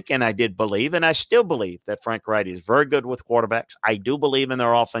did think, and I did believe, and I still believe that Frank Reich is very good with quarterbacks. I do believe in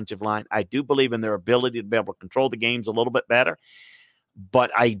their offensive line. I do believe in their ability to be able to control the games a little bit better.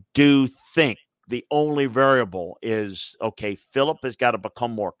 But I do think the only variable is, okay, Philip has got to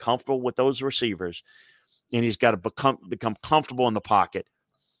become more comfortable with those receivers, and he's got to become comfortable in the pocket.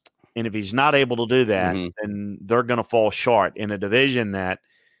 And if he's not able to do that, then they're going to fall short in a division that,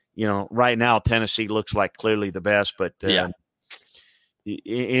 right now Tennessee looks like clearly the best. But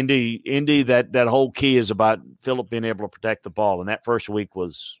Indy, that whole key is about Philip being able to protect the ball, and that first week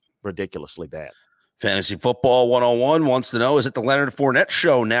was ridiculously bad. Fantasy Football 101 wants to know, is it the Leonard Fournette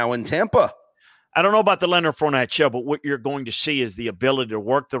show now in Tampa? I don't know about the Leonard Fournette show, but what you're going to see is the ability to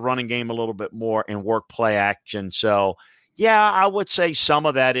work the running game a little bit more and work play action. So, yeah, I would say some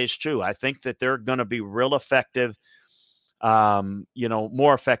of that is true. I think that they're going to be real effective,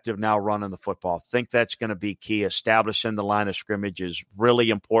 more effective now running the football. I think that's going to be key. Establishing the line of scrimmage is really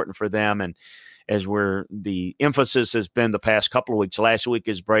important for them. And as the emphasis has been the past couple of weeks. Last week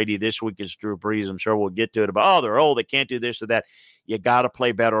is Brady. This week is Drew Brees. I'm sure we'll get to it about, they're old, they can't do this or that. You got to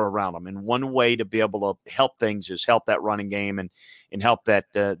play better around them. And one way to be able to help things is help that running game and help that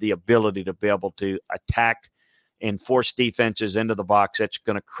the ability to be able to attack and force defenses into the box. That's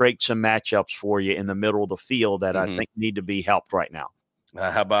going to create some matchups for you in the middle of the field that I think need to be helped right now.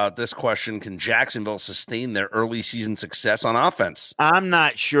 How about this question? Can Jacksonville sustain their early season success on offense? I'm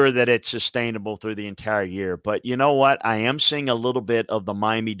not sure that it's sustainable through the entire year, but you know what? I am seeing a little bit of the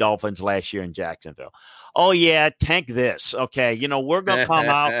Miami Dolphins last year in Jacksonville. Oh, yeah, tank this. Okay, we're going to come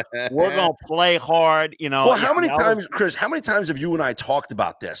out. We're going to play hard. Well, how many times, Chris, how many times have you and I talked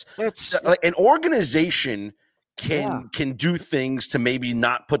about this? Like an organization can do things to maybe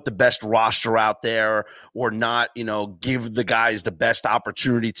not put the best roster out there or not, give the guys the best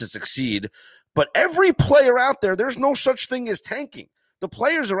opportunity to succeed. But every player out there, there's no such thing as tanking. The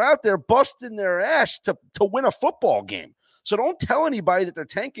players are out there busting their ass to win a football game. So don't tell anybody that they're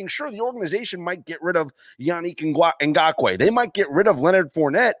tanking. Sure, the organization might get rid of Yannick Ngakoue. They might get rid of Leonard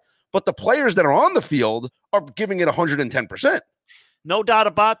Fournette, but the players that are on the field are giving it 110%. No doubt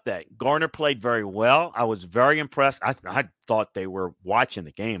about that. Garner played very well. I was very impressed. I thought they were watching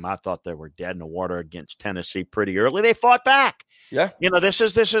the game. I thought they were dead in the water against Tennessee pretty early. They fought back. Yeah. This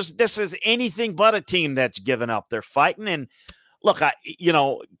is anything but a team that's given up. They're fighting. And look,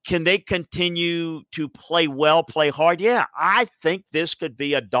 can they continue to play well, play hard? Yeah, I think this could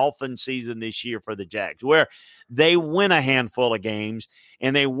be a Dolphin season this year for the Jags, where they win a handful of games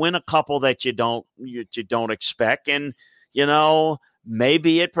and they win a couple that you don't expect. And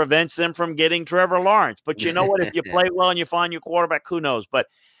maybe it prevents them from getting Trevor Lawrence. But you know what? If you play well and you find your quarterback, who knows? But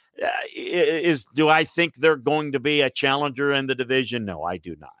do I think they're going to be a challenger in the division? No, I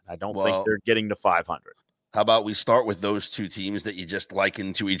do not. I don't think they're getting to 500. How about we start with those two teams that you just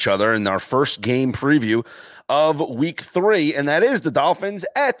likened to each other in our first game preview of week 3, and that is the Dolphins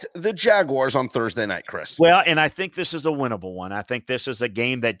at the Jaguars on Thursday night, Chris. Well, and I think this is a winnable one. I think this is a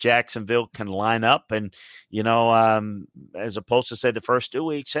game that Jacksonville can line up and, as opposed to say the first 2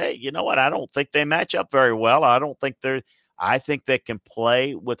 weeks, hey, you know what? I don't think they match up very well. I think they can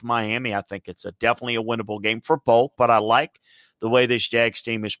play with Miami. I think it's definitely a winnable game for both, but I like the way this Jags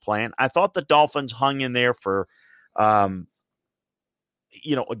team is playing. I thought the Dolphins hung in there for, against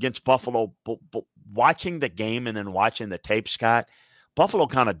Buffalo. But watching the game and then watching the tape, Scott, Buffalo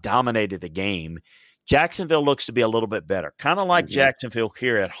kind of dominated the game. Jacksonville looks to be a little bit better, kind of like Jacksonville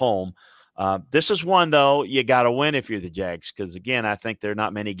here at home. This is one, though, you got to win if you're the Jags because, again, I think there are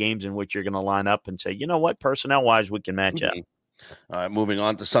not many games in which you're going to line up and say, you know what, personnel-wise, we can match up. All right, moving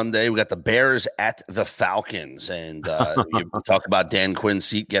on to Sunday, we got the Bears at the Falcons, and you talk about Dan Quinn's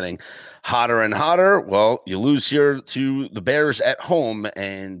seat getting hotter and hotter. Well, you lose here to the Bears at home,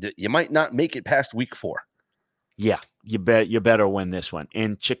 and you might not make it past week 4. Yeah, you better win this one.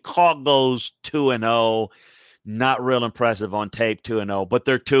 And Chicago's 2-0, not real impressive on tape, 2-0, but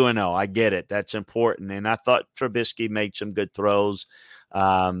they're 2-0. I get it. That's important. And I thought Trubisky made some good throws,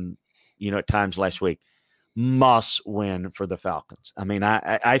 at times last week. Must win for the Falcons. I mean,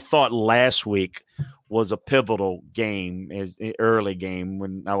 I thought last week was a pivotal game, early game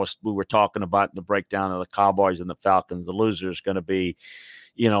when we were talking about the breakdown of the Cowboys and the Falcons. The loser is going to be,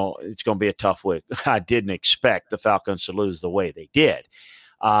 it's going to be a tough week. I didn't expect the Falcons to lose the way they did.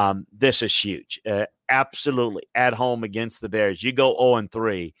 This is huge. Absolutely at home against the Bears. You go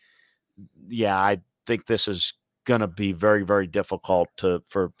 0-3. Yeah, think this is going to be very, very difficult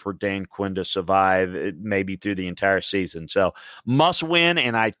for Dan Quinn to survive maybe through the entire season. So must win,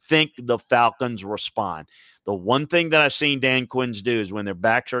 and I think the Falcons respond. The one thing that I've seen Dan Quinn's do is when their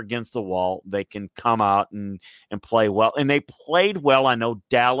backs are against the wall, they can come out and play well. And they played well. I know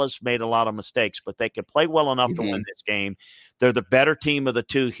Dallas made a lot of mistakes, but they could play well enough to win this game. They're the better team of the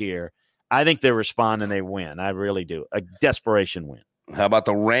two here. I think they respond and they win. I really do. A desperation win. How about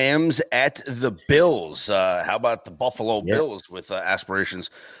the Rams at the Bills? How about the Buffalo Bills with aspirations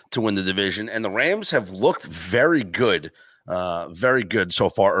to win the division? And the Rams have looked very good so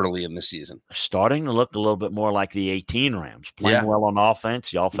far early in the season. Starting to look a little bit more like the 18 Rams, playing well on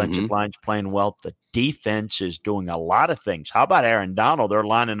offense. The offensive line's playing well. The defense is doing a lot of things. How about Aaron Donald? They're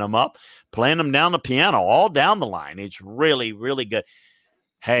lining them up, playing them down the piano, all down the line. It's really, really good.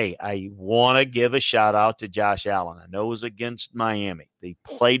 Hey, I want to give a shout-out to Josh Allen. I know it was against Miami. They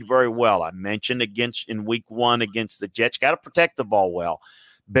played very well. I mentioned in week 1 against the Jets. Got to protect the ball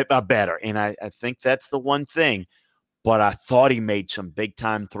better. And I think that's the one thing. But I thought he made some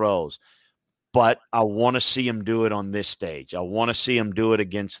big-time throws. But I want to see him do it on this stage. I want to see him do it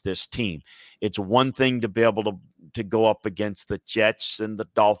against this team. It's one thing to be able to go up against the Jets and the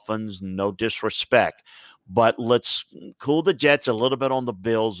Dolphins, no disrespect. But let's cool the Jets a little bit on the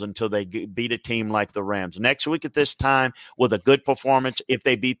Bills until they beat a team like the Rams. Next week at this time, with a good performance, if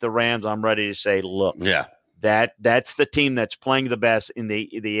they beat the Rams, I'm ready to say, look, that's the team that's playing the best in the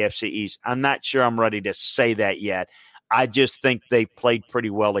AFC East. I'm not sure I'm ready to say that yet. I just think they played pretty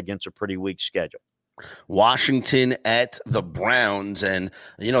well against a pretty weak schedule. Washington at the Browns. And,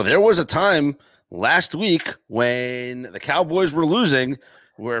 there was a time last week when the Cowboys were losing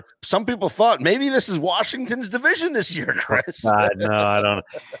where some people thought maybe this is Washington's division this year, Chris. No, I don't.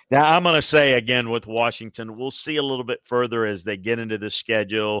 Now, I'm going to say again with Washington, we'll see a little bit further as they get into the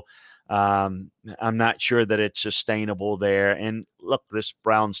schedule. I'm not sure that it's sustainable there. And look, this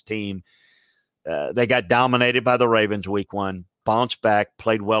Browns team, they got dominated by the Ravens week 1, bounced back,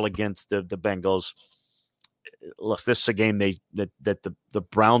 played well against the Bengals. Look, this is a game that the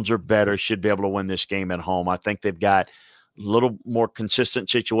Browns are better, should be able to win this game at home. I think they've got a little more consistent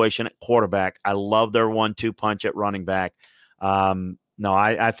situation at quarterback. I love their 1-2 punch at running back.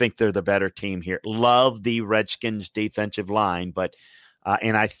 I think they're the better team here. Love the Redskins defensive line, but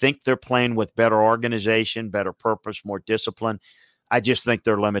and I think they're playing with better organization, better purpose, more discipline. I just think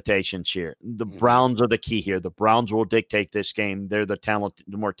there are limitations here. The Browns are the key here. The Browns will dictate this game. They're the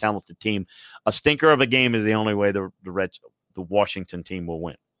more talented team. A stinker of a game is the only way the Washington team will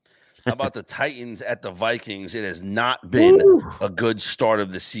win. How about the Titans at the Vikings? It has not been a good start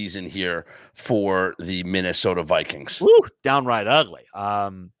of the season here for the Minnesota Vikings. Downright ugly.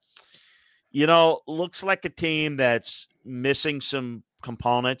 Looks like a team that's missing some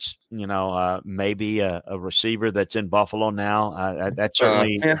components. Maybe a receiver that's in Buffalo now. That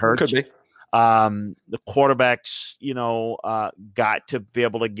certainly hurts. Could be. The quarterbacks, got to be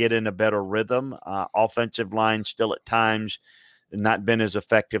able to get in a better rhythm. Offensive line still at times not been as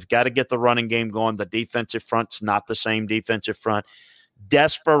effective. Got to get the running game going. The defensive front's not the same defensive front.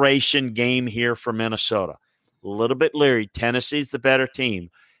 Desperation game here for Minnesota. A little bit leery. Tennessee's the better team.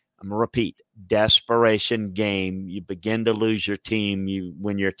 I'm going to repeat. Desperation game. You begin to lose your team.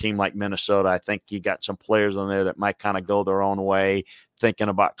 When you're a team like Minnesota, I think you got some players on there that might kind of go their own way, thinking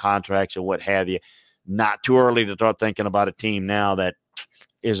about contracts and what have you. Not too early to start thinking about a team now that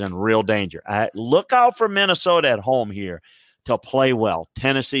is in real danger. Look out for Minnesota at home here to play well.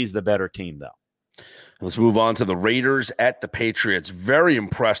 Tennessee's the better team, though. Let's move on to the Raiders at the Patriots. Very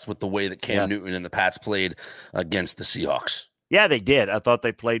impressed with the way that Cam Newton and the Pats played against the Seahawks. Yeah, they did. I thought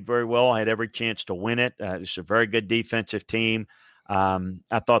they played very well. I had every chance to win it. It's a very good defensive team.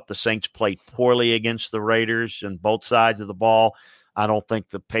 I thought the Saints played poorly against the Raiders on both sides of the ball. I don't think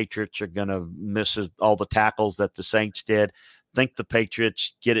the Patriots are going to miss all the tackles that the Saints did. I think the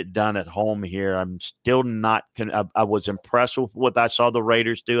Patriots get it done at home here. I'm still not – I was impressed with what I saw the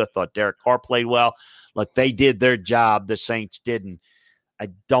Raiders do. I thought Derek Carr played well. Look, they did their job. The Saints didn't. I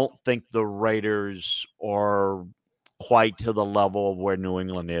don't think the Raiders are quite to the level of where New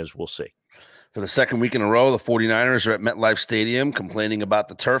England is. We'll see. For the second week in a row, the 49ers are at MetLife Stadium complaining about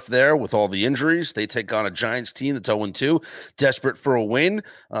the turf there with all the injuries. They take on a Giants team that's 0-2, desperate for a win.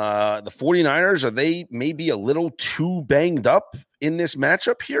 The 49ers, are they maybe a little too banged up in this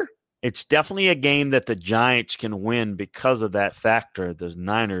matchup here? It's definitely a game that the Giants can win because of that factor. The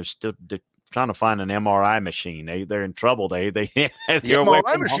Niners still trying to find an MRI machine. They're in trouble. The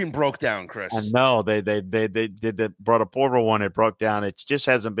MRI machine broke down, Chris. I know they brought a portable one. It broke down. It just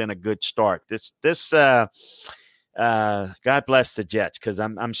hasn't been a good start. This God bless the Jets, because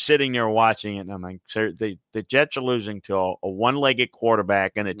I'm sitting there watching it, and I'm like, sir, the Jets are losing to a one-legged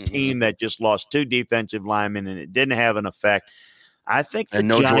quarterback and a team that just lost 2 defensive linemen, and it didn't have an effect. I think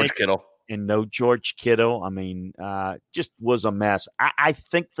George Kittle. And no George Kittle. I mean, just was a mess. I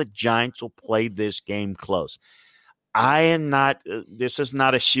think the Giants will play this game close. I am not this is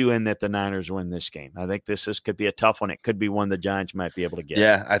not a shoe-in that the Niners win this game. I think could be a tough one. It could be one the Giants might be able to get.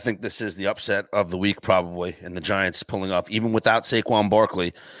 Yeah, I think this is the upset of the week probably, and the Giants pulling off even without Saquon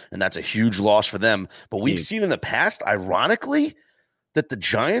Barkley, and that's a huge loss for them. But we've seen in the past, ironically, that the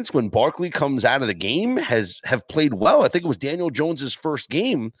Giants, when Barkley comes out of the game, have played well. I think it was Daniel Jones's first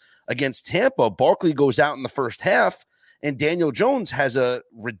game against Tampa. Barkley goes out in the first half, and Daniel Jones has a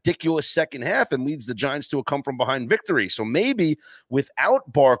ridiculous second half and leads the Giants to a come-from-behind victory. So maybe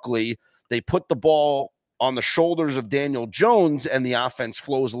without Barkley, they put the ball on the shoulders of Daniel Jones and the offense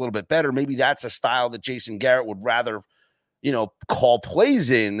flows a little bit better. Maybe that's a style that Jason Garrett would rather, call plays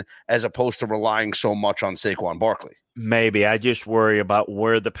in as opposed to relying so much on Saquon Barkley. Maybe. I just worry about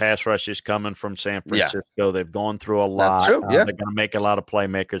where the pass rush is coming from San Francisco. Yeah. They've gone through a lot. That's true. Yeah. They're going to make a lot of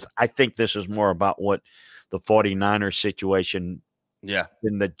playmakers. I think this is more about what the 49ers situation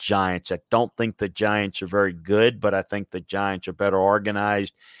than the Giants. I don't think the Giants are very good, but I think the Giants are better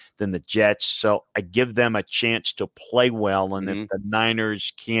organized than the Jets. So I give them a chance to play well. And if the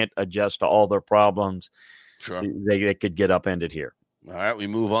Niners can't adjust to all their problems, they could get upended here. All right, we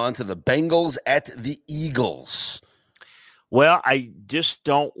move on to the Bengals at the Eagles. Well, I just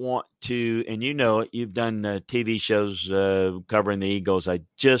don't want to, and you've done TV shows covering the Eagles. I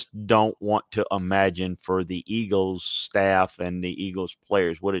just don't want to imagine for the Eagles staff and the Eagles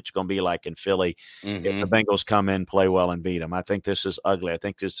players what it's going to be like in Philly if the Bengals come in, play well, and beat them. I think this is ugly. I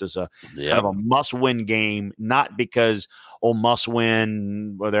think this is a kind of a must-win game, not because,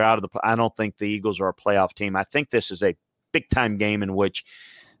 must-win, or they're out of I don't think the Eagles are a playoff team. I think this is a big-time game in which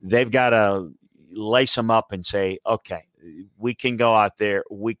they've got to lace them up and say, okay, we can go out there,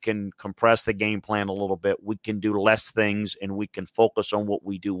 we can compress the game plan a little bit, we can do less things, and we can focus on what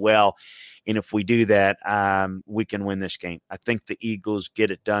we do well. And if we do that, we can win this game. I think the Eagles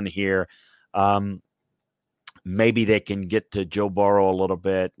get it done here. Maybe they can get to Joe Burrow a little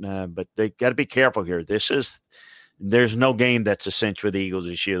bit, but they got to be careful here. There's no game that's a cinch for the Eagles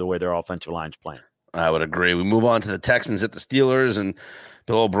this year, the way their offensive line's playing. I would agree. We move on to the Texans at the Steelers, and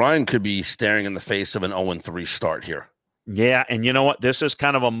Bill O'Brien could be staring in the face of an 0-3 start here. Yeah, and you know what? This is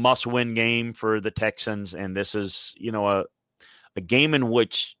kind of a must-win game for the Texans, and this is, a game in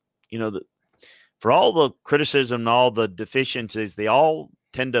which, for all the criticism and all the deficiencies, they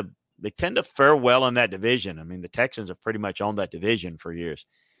tend to fare well in that division. I mean, the Texans have pretty much owned that division for years.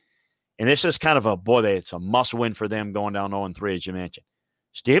 And this is kind of it's a must-win for them going down 0-3, as you mentioned.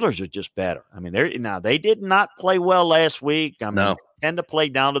 Steelers are just better. I mean, they did not play well last week. They tend to play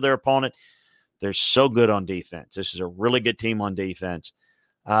down to their opponent. They're so good on defense. This is a really good team on defense.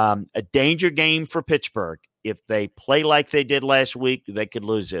 A danger game for Pittsburgh. If they play like they did last week, they could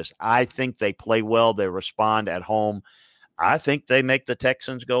lose this. I think they play well. They respond at home. I think they make the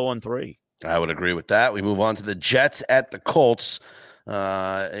Texans go 0-3. I would agree with that. We move on to the Jets at the Colts.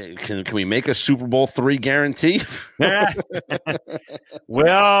 Can we make a Super Bowl III guarantee?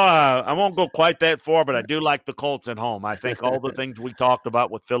 Well, I won't go quite that far, but I do like the Colts at home. I think all the things we talked about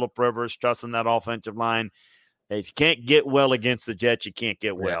with Phillip Rivers, trusting that offensive line, if you can't get well against the Jets, you can't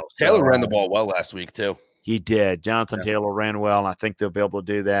get well. Taylor ran the ball well last week, too. He did. Jonathan Taylor ran well, and I think they'll be able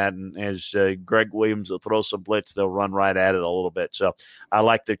to do that. And as Greg Williams will throw some blitz, they'll run right at it a little bit. So I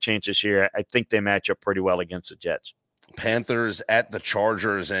like their chances here. I think they match up pretty well against the Jets. Panthers at the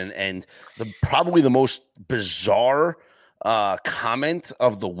Chargers, and probably the most bizarre comment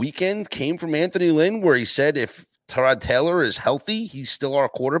of the weekend came from Anthony Lynn, where he said if Tyrod Taylor is healthy, he's still our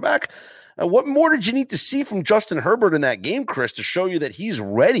quarterback. What more did you need to see from Justin Herbert in that game, Chris, to show you that he's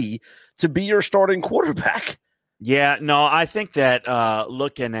ready to be your starting quarterback? Yeah, no, I think that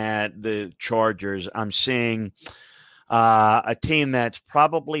looking at the Chargers, I'm seeing a team that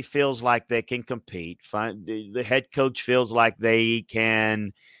probably feels like they can compete. The head coach feels like they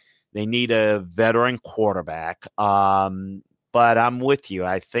need a veteran quarterback. But I'm with you.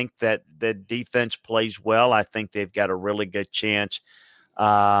 I think that the defense plays well. I think they've got a really good chance,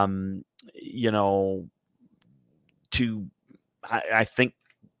 I think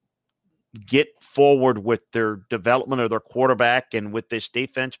get forward with their development of their quarterback, and with this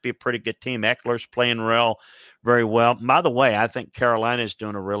defense be a pretty good team. Eckler's playing very well. By the way, I think Carolina's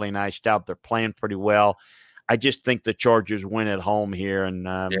doing a really nice job. They're playing pretty well. I just think the Chargers win at home here. And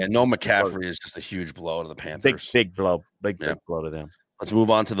no McCaffrey is just a huge blow to the Panthers. Big blow. Big blow to them. Let's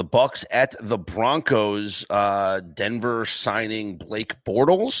move on to the Bucs at the Broncos. Denver signing Blake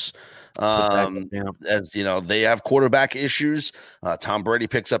Bortles. As you know, they have quarterback issues. Tom Brady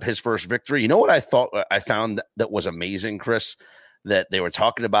picks up his first victory. You know what I found that was amazing, Chris, that they were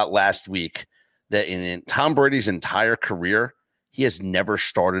talking about last week, that in Tom Brady's entire career, he has never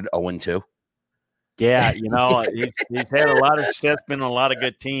started 0-2. Yeah, you know, he's had a lot of success, been on a lot of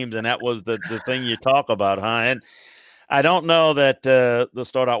good teams, and that was the thing you talk about, huh? And I don't know that they'll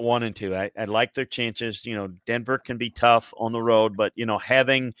start out 1-2. I like their chances. You know, Denver can be tough on the road, but, you know,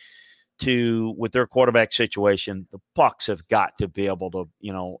 having to, with their quarterback situation, the Bucs have got to be able to,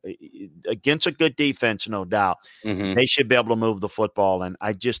 you know, against a good defense, no doubt, they should be able to move the football. And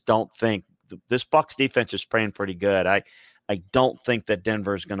I just don't think this Bucs defense is playing pretty good. I don't think that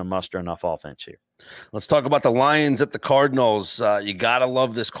Denver is going to muster enough offense here. Let's talk about the Lions at the Cardinals. You got to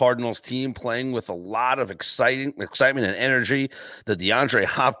love this Cardinals team playing with a lot of excitement and energy. The DeAndre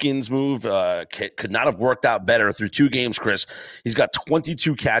Hopkins move could not have worked out better through 2 games, Chris. He's got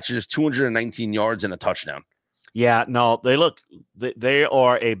 22 catches, 219 yards, and a touchdown. Yeah, no, they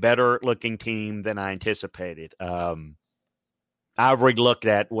are a better looking team than I anticipated. I've looked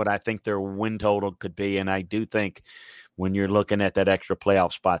at what I think their win total could be, and I do think when you're looking at that extra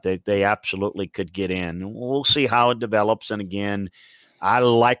playoff spot, they absolutely could get in. We'll see how it develops. And again, I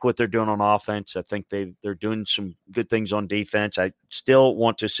like what they're doing on offense. I think they're doing some good things on defense. I still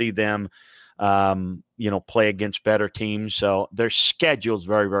want to see them, play against better teams. So their schedule is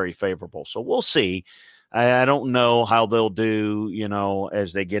very, very favorable. So we'll see. I don't know how they'll do,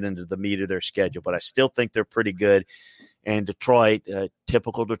 as they get into the meat of their schedule, but I still think they're pretty good. And Detroit,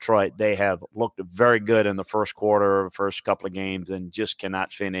 typical Detroit, they have looked very good in the first quarter, first couple of games, and just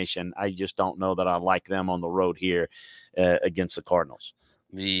cannot finish. And I just don't know that I like them on the road here against the Cardinals.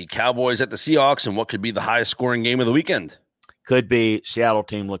 The Cowboys at the Seahawks, and what could be the highest scoring game of the weekend? Could be. Seattle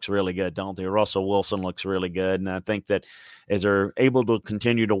team looks really good, don't they? Russell Wilson looks really good. And I think that as they're able to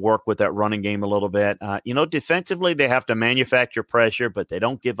continue to work with that running game a little bit, defensively they have to manufacture pressure, but they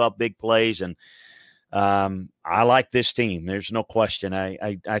don't give up big plays. And I like this team. There's no question.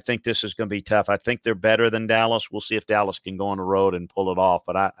 I think this is going to be tough. I think they're better than Dallas. We'll see if Dallas can go on the road and pull it off.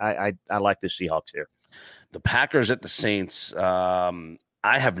 But I like the Seahawks here. The Packers at the Saints.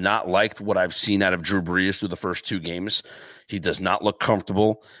 I have not liked what I've seen out of Drew Brees through the first 2 games. He does not look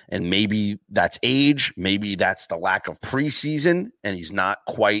comfortable, and maybe that's age. Maybe that's the lack of preseason, and he's not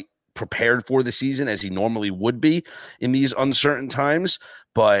quite prepared for the season as he normally would be in these uncertain times.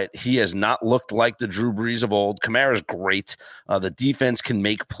 But he has not looked like the Drew Brees of old. Kamara's great. The defense can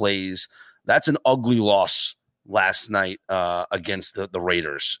make plays. That's an ugly loss last night against the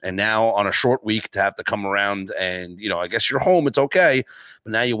Raiders. And now on a short week to have to come around and, I guess you're home, it's okay.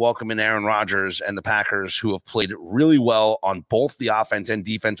 But now you welcome in Aaron Rodgers and the Packers, who have played really well on both the offense and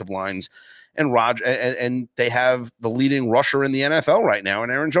defensive lines. And they have the leading rusher in the NFL right now in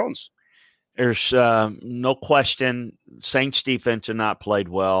Aaron Jones. There's no question Saints defense have not played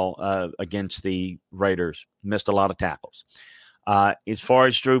well against the Raiders. Missed a lot of tackles. As far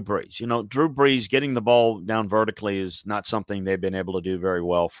as Drew Brees, Drew Brees getting the ball down vertically is not something they've been able to do very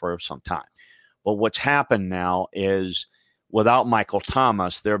well for some time. But what's happened now is without Michael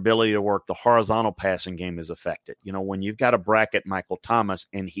Thomas, their ability to work the horizontal passing game is affected. When you've got to bracket Michael Thomas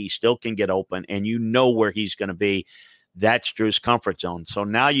and he still can get open and where he's going to be, that's Drew's comfort zone. So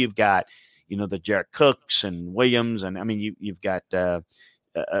now you've got, the Jared Cooks and Williams, and you've got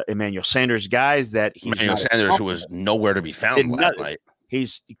Emmanuel Sanders, guys that Emmanuel Sanders, who was nowhere to be found last night. You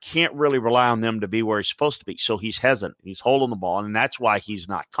can't really rely on them to be where he's supposed to be. So he's hesitant. He's holding the ball, and that's why he's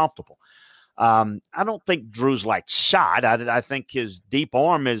not comfortable. I don't think Drew's shot. I think his deep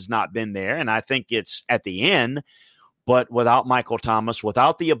arm has not been there, and I think it's at the end. But without Michael Thomas,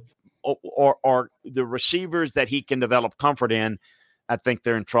 without the or the receivers that he can develop comfort in, I think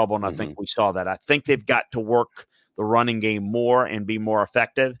they're in trouble, and I think we saw that. I think they've got to work the running game more and be more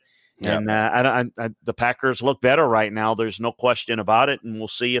effective. Yep. And the Packers look better right now. There's no question about it. And we'll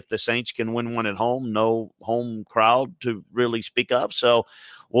see if the Saints can win one at home. No home crowd to really speak of. So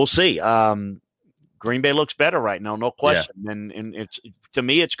we'll see. Green Bay looks better right now, no question. Yeah. And it's, to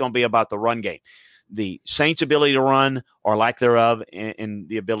me, it's going to be about the run game. The Saints' ability to run or lack thereof, and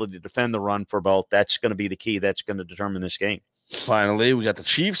the ability to defend the run for both, that's going to be the key. That's going to determine this game. Finally, we got the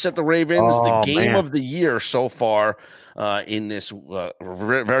Chiefs at the Ravens, the game of the year so far in this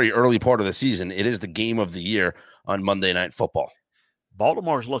very early part of the season. It is the game of the year on Monday Night Football.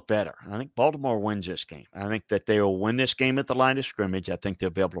 Baltimore's look better. I think Baltimore wins this game. I think that they will win this game at the line of scrimmage. I think they'll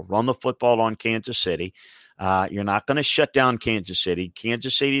be able to run the football on Kansas City. You're not going to shut down Kansas City.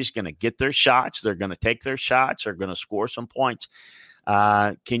 Kansas City is going to get their shots. They're going to take their shots. They're going to score some points.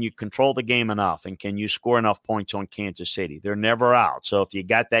 Can you control the game enough, and can you score enough points on Kansas City? They're never out. So if you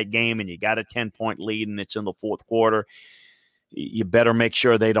got that game and you got a 10-point lead and it's in the fourth quarter, you better make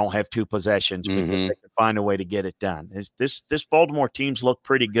sure they don't have two possessions because they can find a way to get it done. This Baltimore team's looked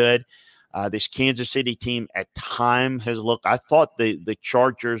pretty good. This Kansas City team at time has looked – I thought the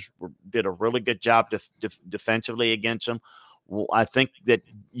Chargers did a really good job defensively against them. Well, I think that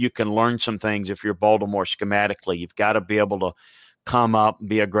you can learn some things if you're Baltimore schematically. You've got to be able to come up and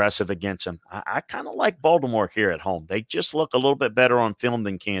be aggressive against them. I kind of like Baltimore here at home. They just look a little bit better on film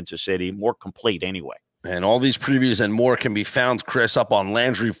than Kansas City, more complete anyway. And all these previews and more can be found, Chris, up on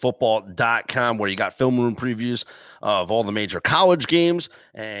LandryFootball.com, where you got film room previews of all the major college games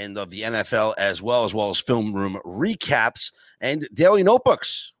and of the NFL as well as film room recaps and daily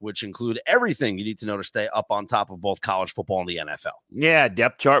notebooks, which include everything you need to know to stay up on top of both college football and the NFL. Yeah,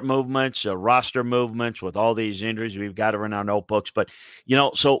 depth chart movements, roster movements with all these injuries. We've got it in our notebooks. But,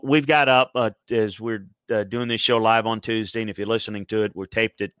 so we've got up as we're doing this show live on Tuesday, and if you're listening to it, we're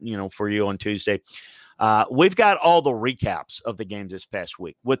taped it, for you on Tuesday. We've got all the recaps of the games this past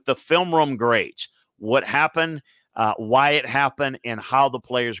week with the film room grades, what happened, why it happened, and how the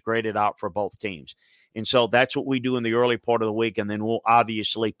players graded out for both teams. And so that's what we do in the early part of the week. And then we'll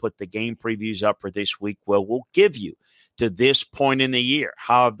obviously put the game previews up for this week where we'll give you to this point in the year,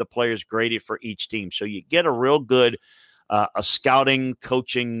 how have the players graded for each team. So you get a real good a scouting,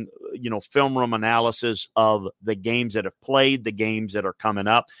 coaching, film room analysis of the games that have played, the games that are coming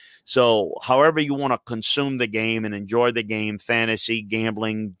up. So however you want to consume the game and enjoy the game, fantasy,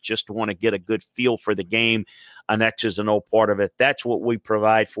 gambling, just want to get a good feel for the game, an X's and O part of it. That's what we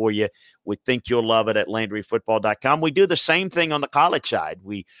provide for you. We think you'll love it at LandryFootball.com. We do the same thing on the college side.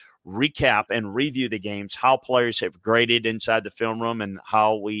 We recap and review the games, how players have graded inside the film room and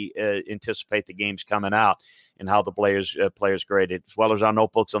how we anticipate the games coming out and how the players graded, as well as our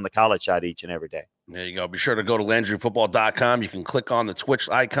notebooks on the college side each and every day. There you go. Be sure to go to LandryFootball.com. You can click on the Twitch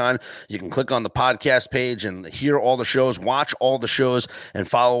icon. You can click on the podcast page and hear all the shows, watch all the shows, and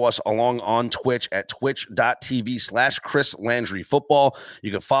follow us along on Twitch at twitch.tv/Chris Landry Football.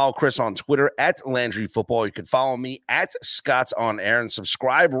 You can follow Chris on Twitter at Landry Football. You can follow me at Scott's On Air, and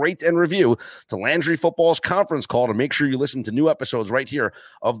subscribe, rate, and review to Landry Football's conference call to make sure you listen to new episodes right here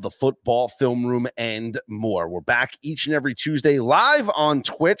of the Football Film Room and more. We're back each and every Tuesday live on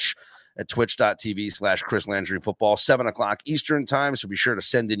Twitch at twitch.tv/Chris Landry Football, 7:00 Eastern time. So be sure to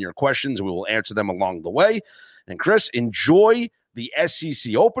send in your questions. We will answer them along the way. And Chris, enjoy the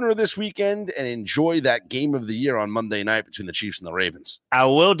SEC opener this weekend and enjoy that game of the year on Monday night between the Chiefs and the Ravens. I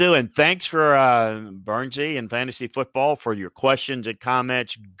will do. And thanks for Bernsey and Fantasy Football for your questions and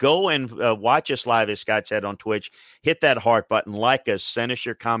comments. Go and watch us live, as Scott said, on Twitch. Hit that heart button, like us, send us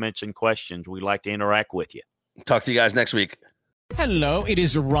your comments and questions. We'd like to interact with you. Talk to you guys next week. Hello, it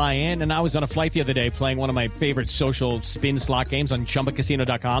is Ryan, and I was on a flight the other day playing one of my favorite social spin slot games on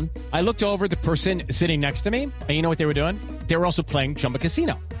ChumbaCasino.com. I looked over at the person sitting next to me, and you know what they were doing? They were also playing Chumba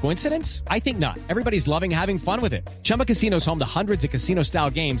Casino. Coincidence? I think not. Everybody's loving having fun with it. Chumba Casino is home to hundreds of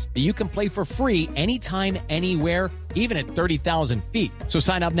casino-style games that you can play for free anytime, anywhere, even at 30,000 feet. So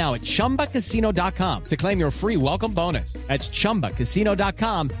sign up now at ChumbaCasino.com to claim your free welcome bonus. That's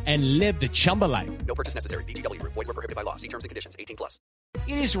ChumbaCasino.com and live the Chumba life. No purchase necessary. VGW. Void where prohibited by law. See terms and conditions. 18+.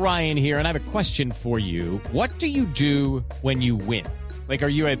 It is Ryan here, and I have a question for you. What do you do when you win? Like, are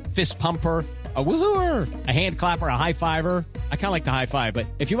you a fist pumper, a woohooer, a hand clapper, a high fiver? I kind of like the high five, but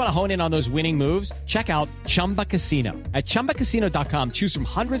if you want to hone in on those winning moves, check out Chumba Casino. At ChumbaCasino.com, choose from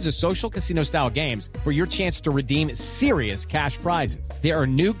hundreds of social casino-style games for your chance to redeem serious cash prizes. There are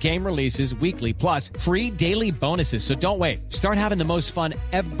new game releases weekly, plus free daily bonuses, so don't wait. Start having the most fun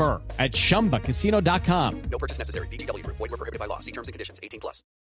ever at ChumbaCasino.com. No purchase necessary. VGW. Void where prohibited by law. See terms and conditions. 18+.